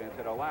pass defense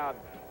had allowed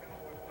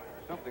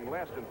something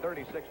less than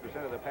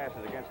 36% of the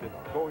passes against it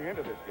going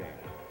into this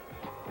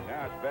game.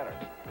 Now it's better.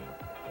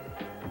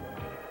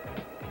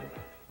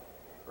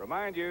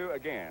 Remind you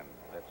again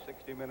that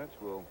 60 Minutes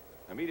will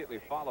immediately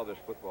follow this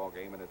football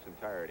game in its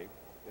entirety.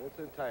 In its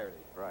entirety.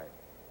 Right.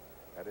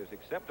 That is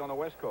except on the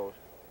West Coast,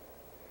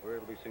 where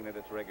it'll be seen at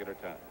its regular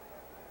time.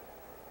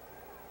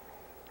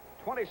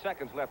 20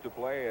 seconds left to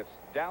play. It's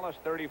Dallas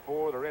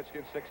 34, the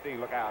Redskins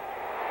 16. Look out.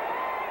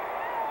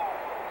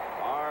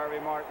 Harvey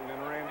Martin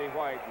and Randy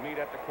White meet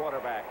at the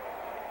quarterback.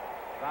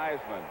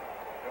 Theismann.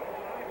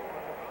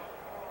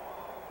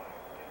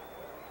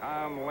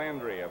 Tom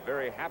Landry, a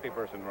very happy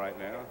person right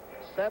now.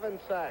 7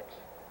 sacks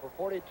for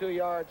 42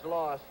 yards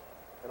lost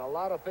and a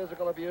lot of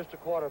physical abuse to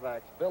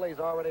quarterbacks. Billy's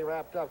already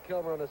wrapped up.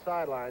 Kilmer on the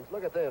sidelines.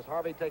 Look at this.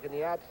 Harvey taking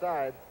the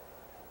outside.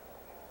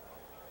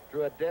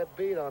 Drew a dead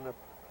beat on a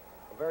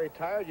very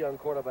tired young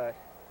quarterback.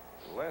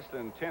 Less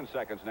than 10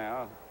 seconds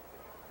now.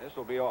 This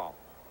will be all.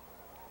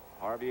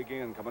 Harvey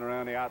again coming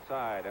around the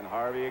outside, and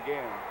Harvey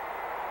again,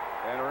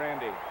 and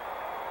Randy,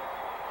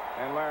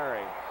 and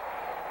Larry,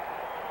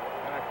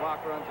 and the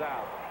clock runs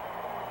out.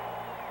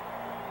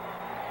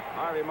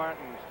 Harvey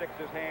Martin sticks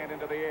his hand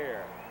into the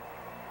air.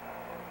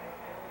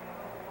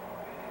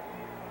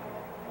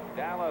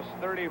 Dallas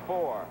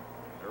 34,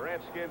 the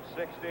Redskins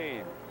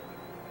 16.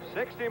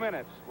 60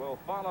 Minutes will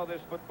follow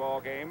this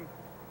football game.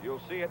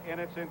 You'll see it in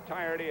its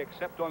entirety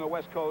except on the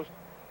West Coast,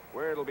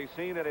 where it'll be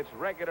seen at its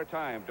regular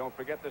time. Don't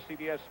forget the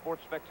CBS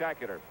Sports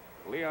Spectacular.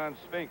 Leon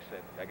Spinks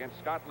against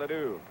Scott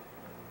Ledoux.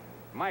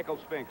 Michael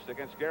Spinks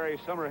against Gary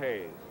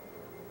Summerhays.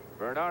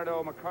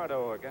 Bernardo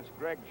Mercado against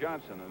Greg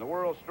Johnson in the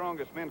World's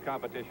Strongest Men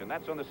competition.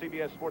 That's on the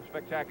CBS Sports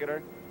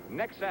Spectacular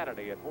next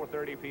Saturday at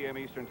 4:30 p.m.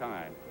 Eastern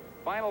Time.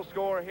 Final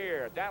score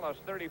here, Dallas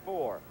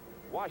 34,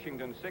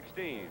 Washington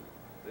 16.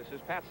 This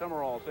is Pat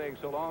Summerall saying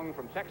so long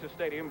from Texas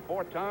Stadium,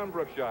 Fort Tom,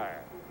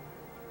 Brookshire.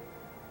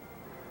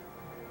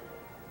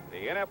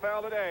 The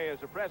NFL Today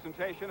is a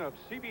presentation of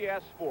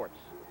CBS Sports.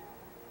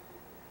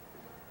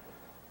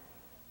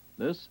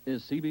 This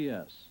is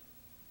CBS.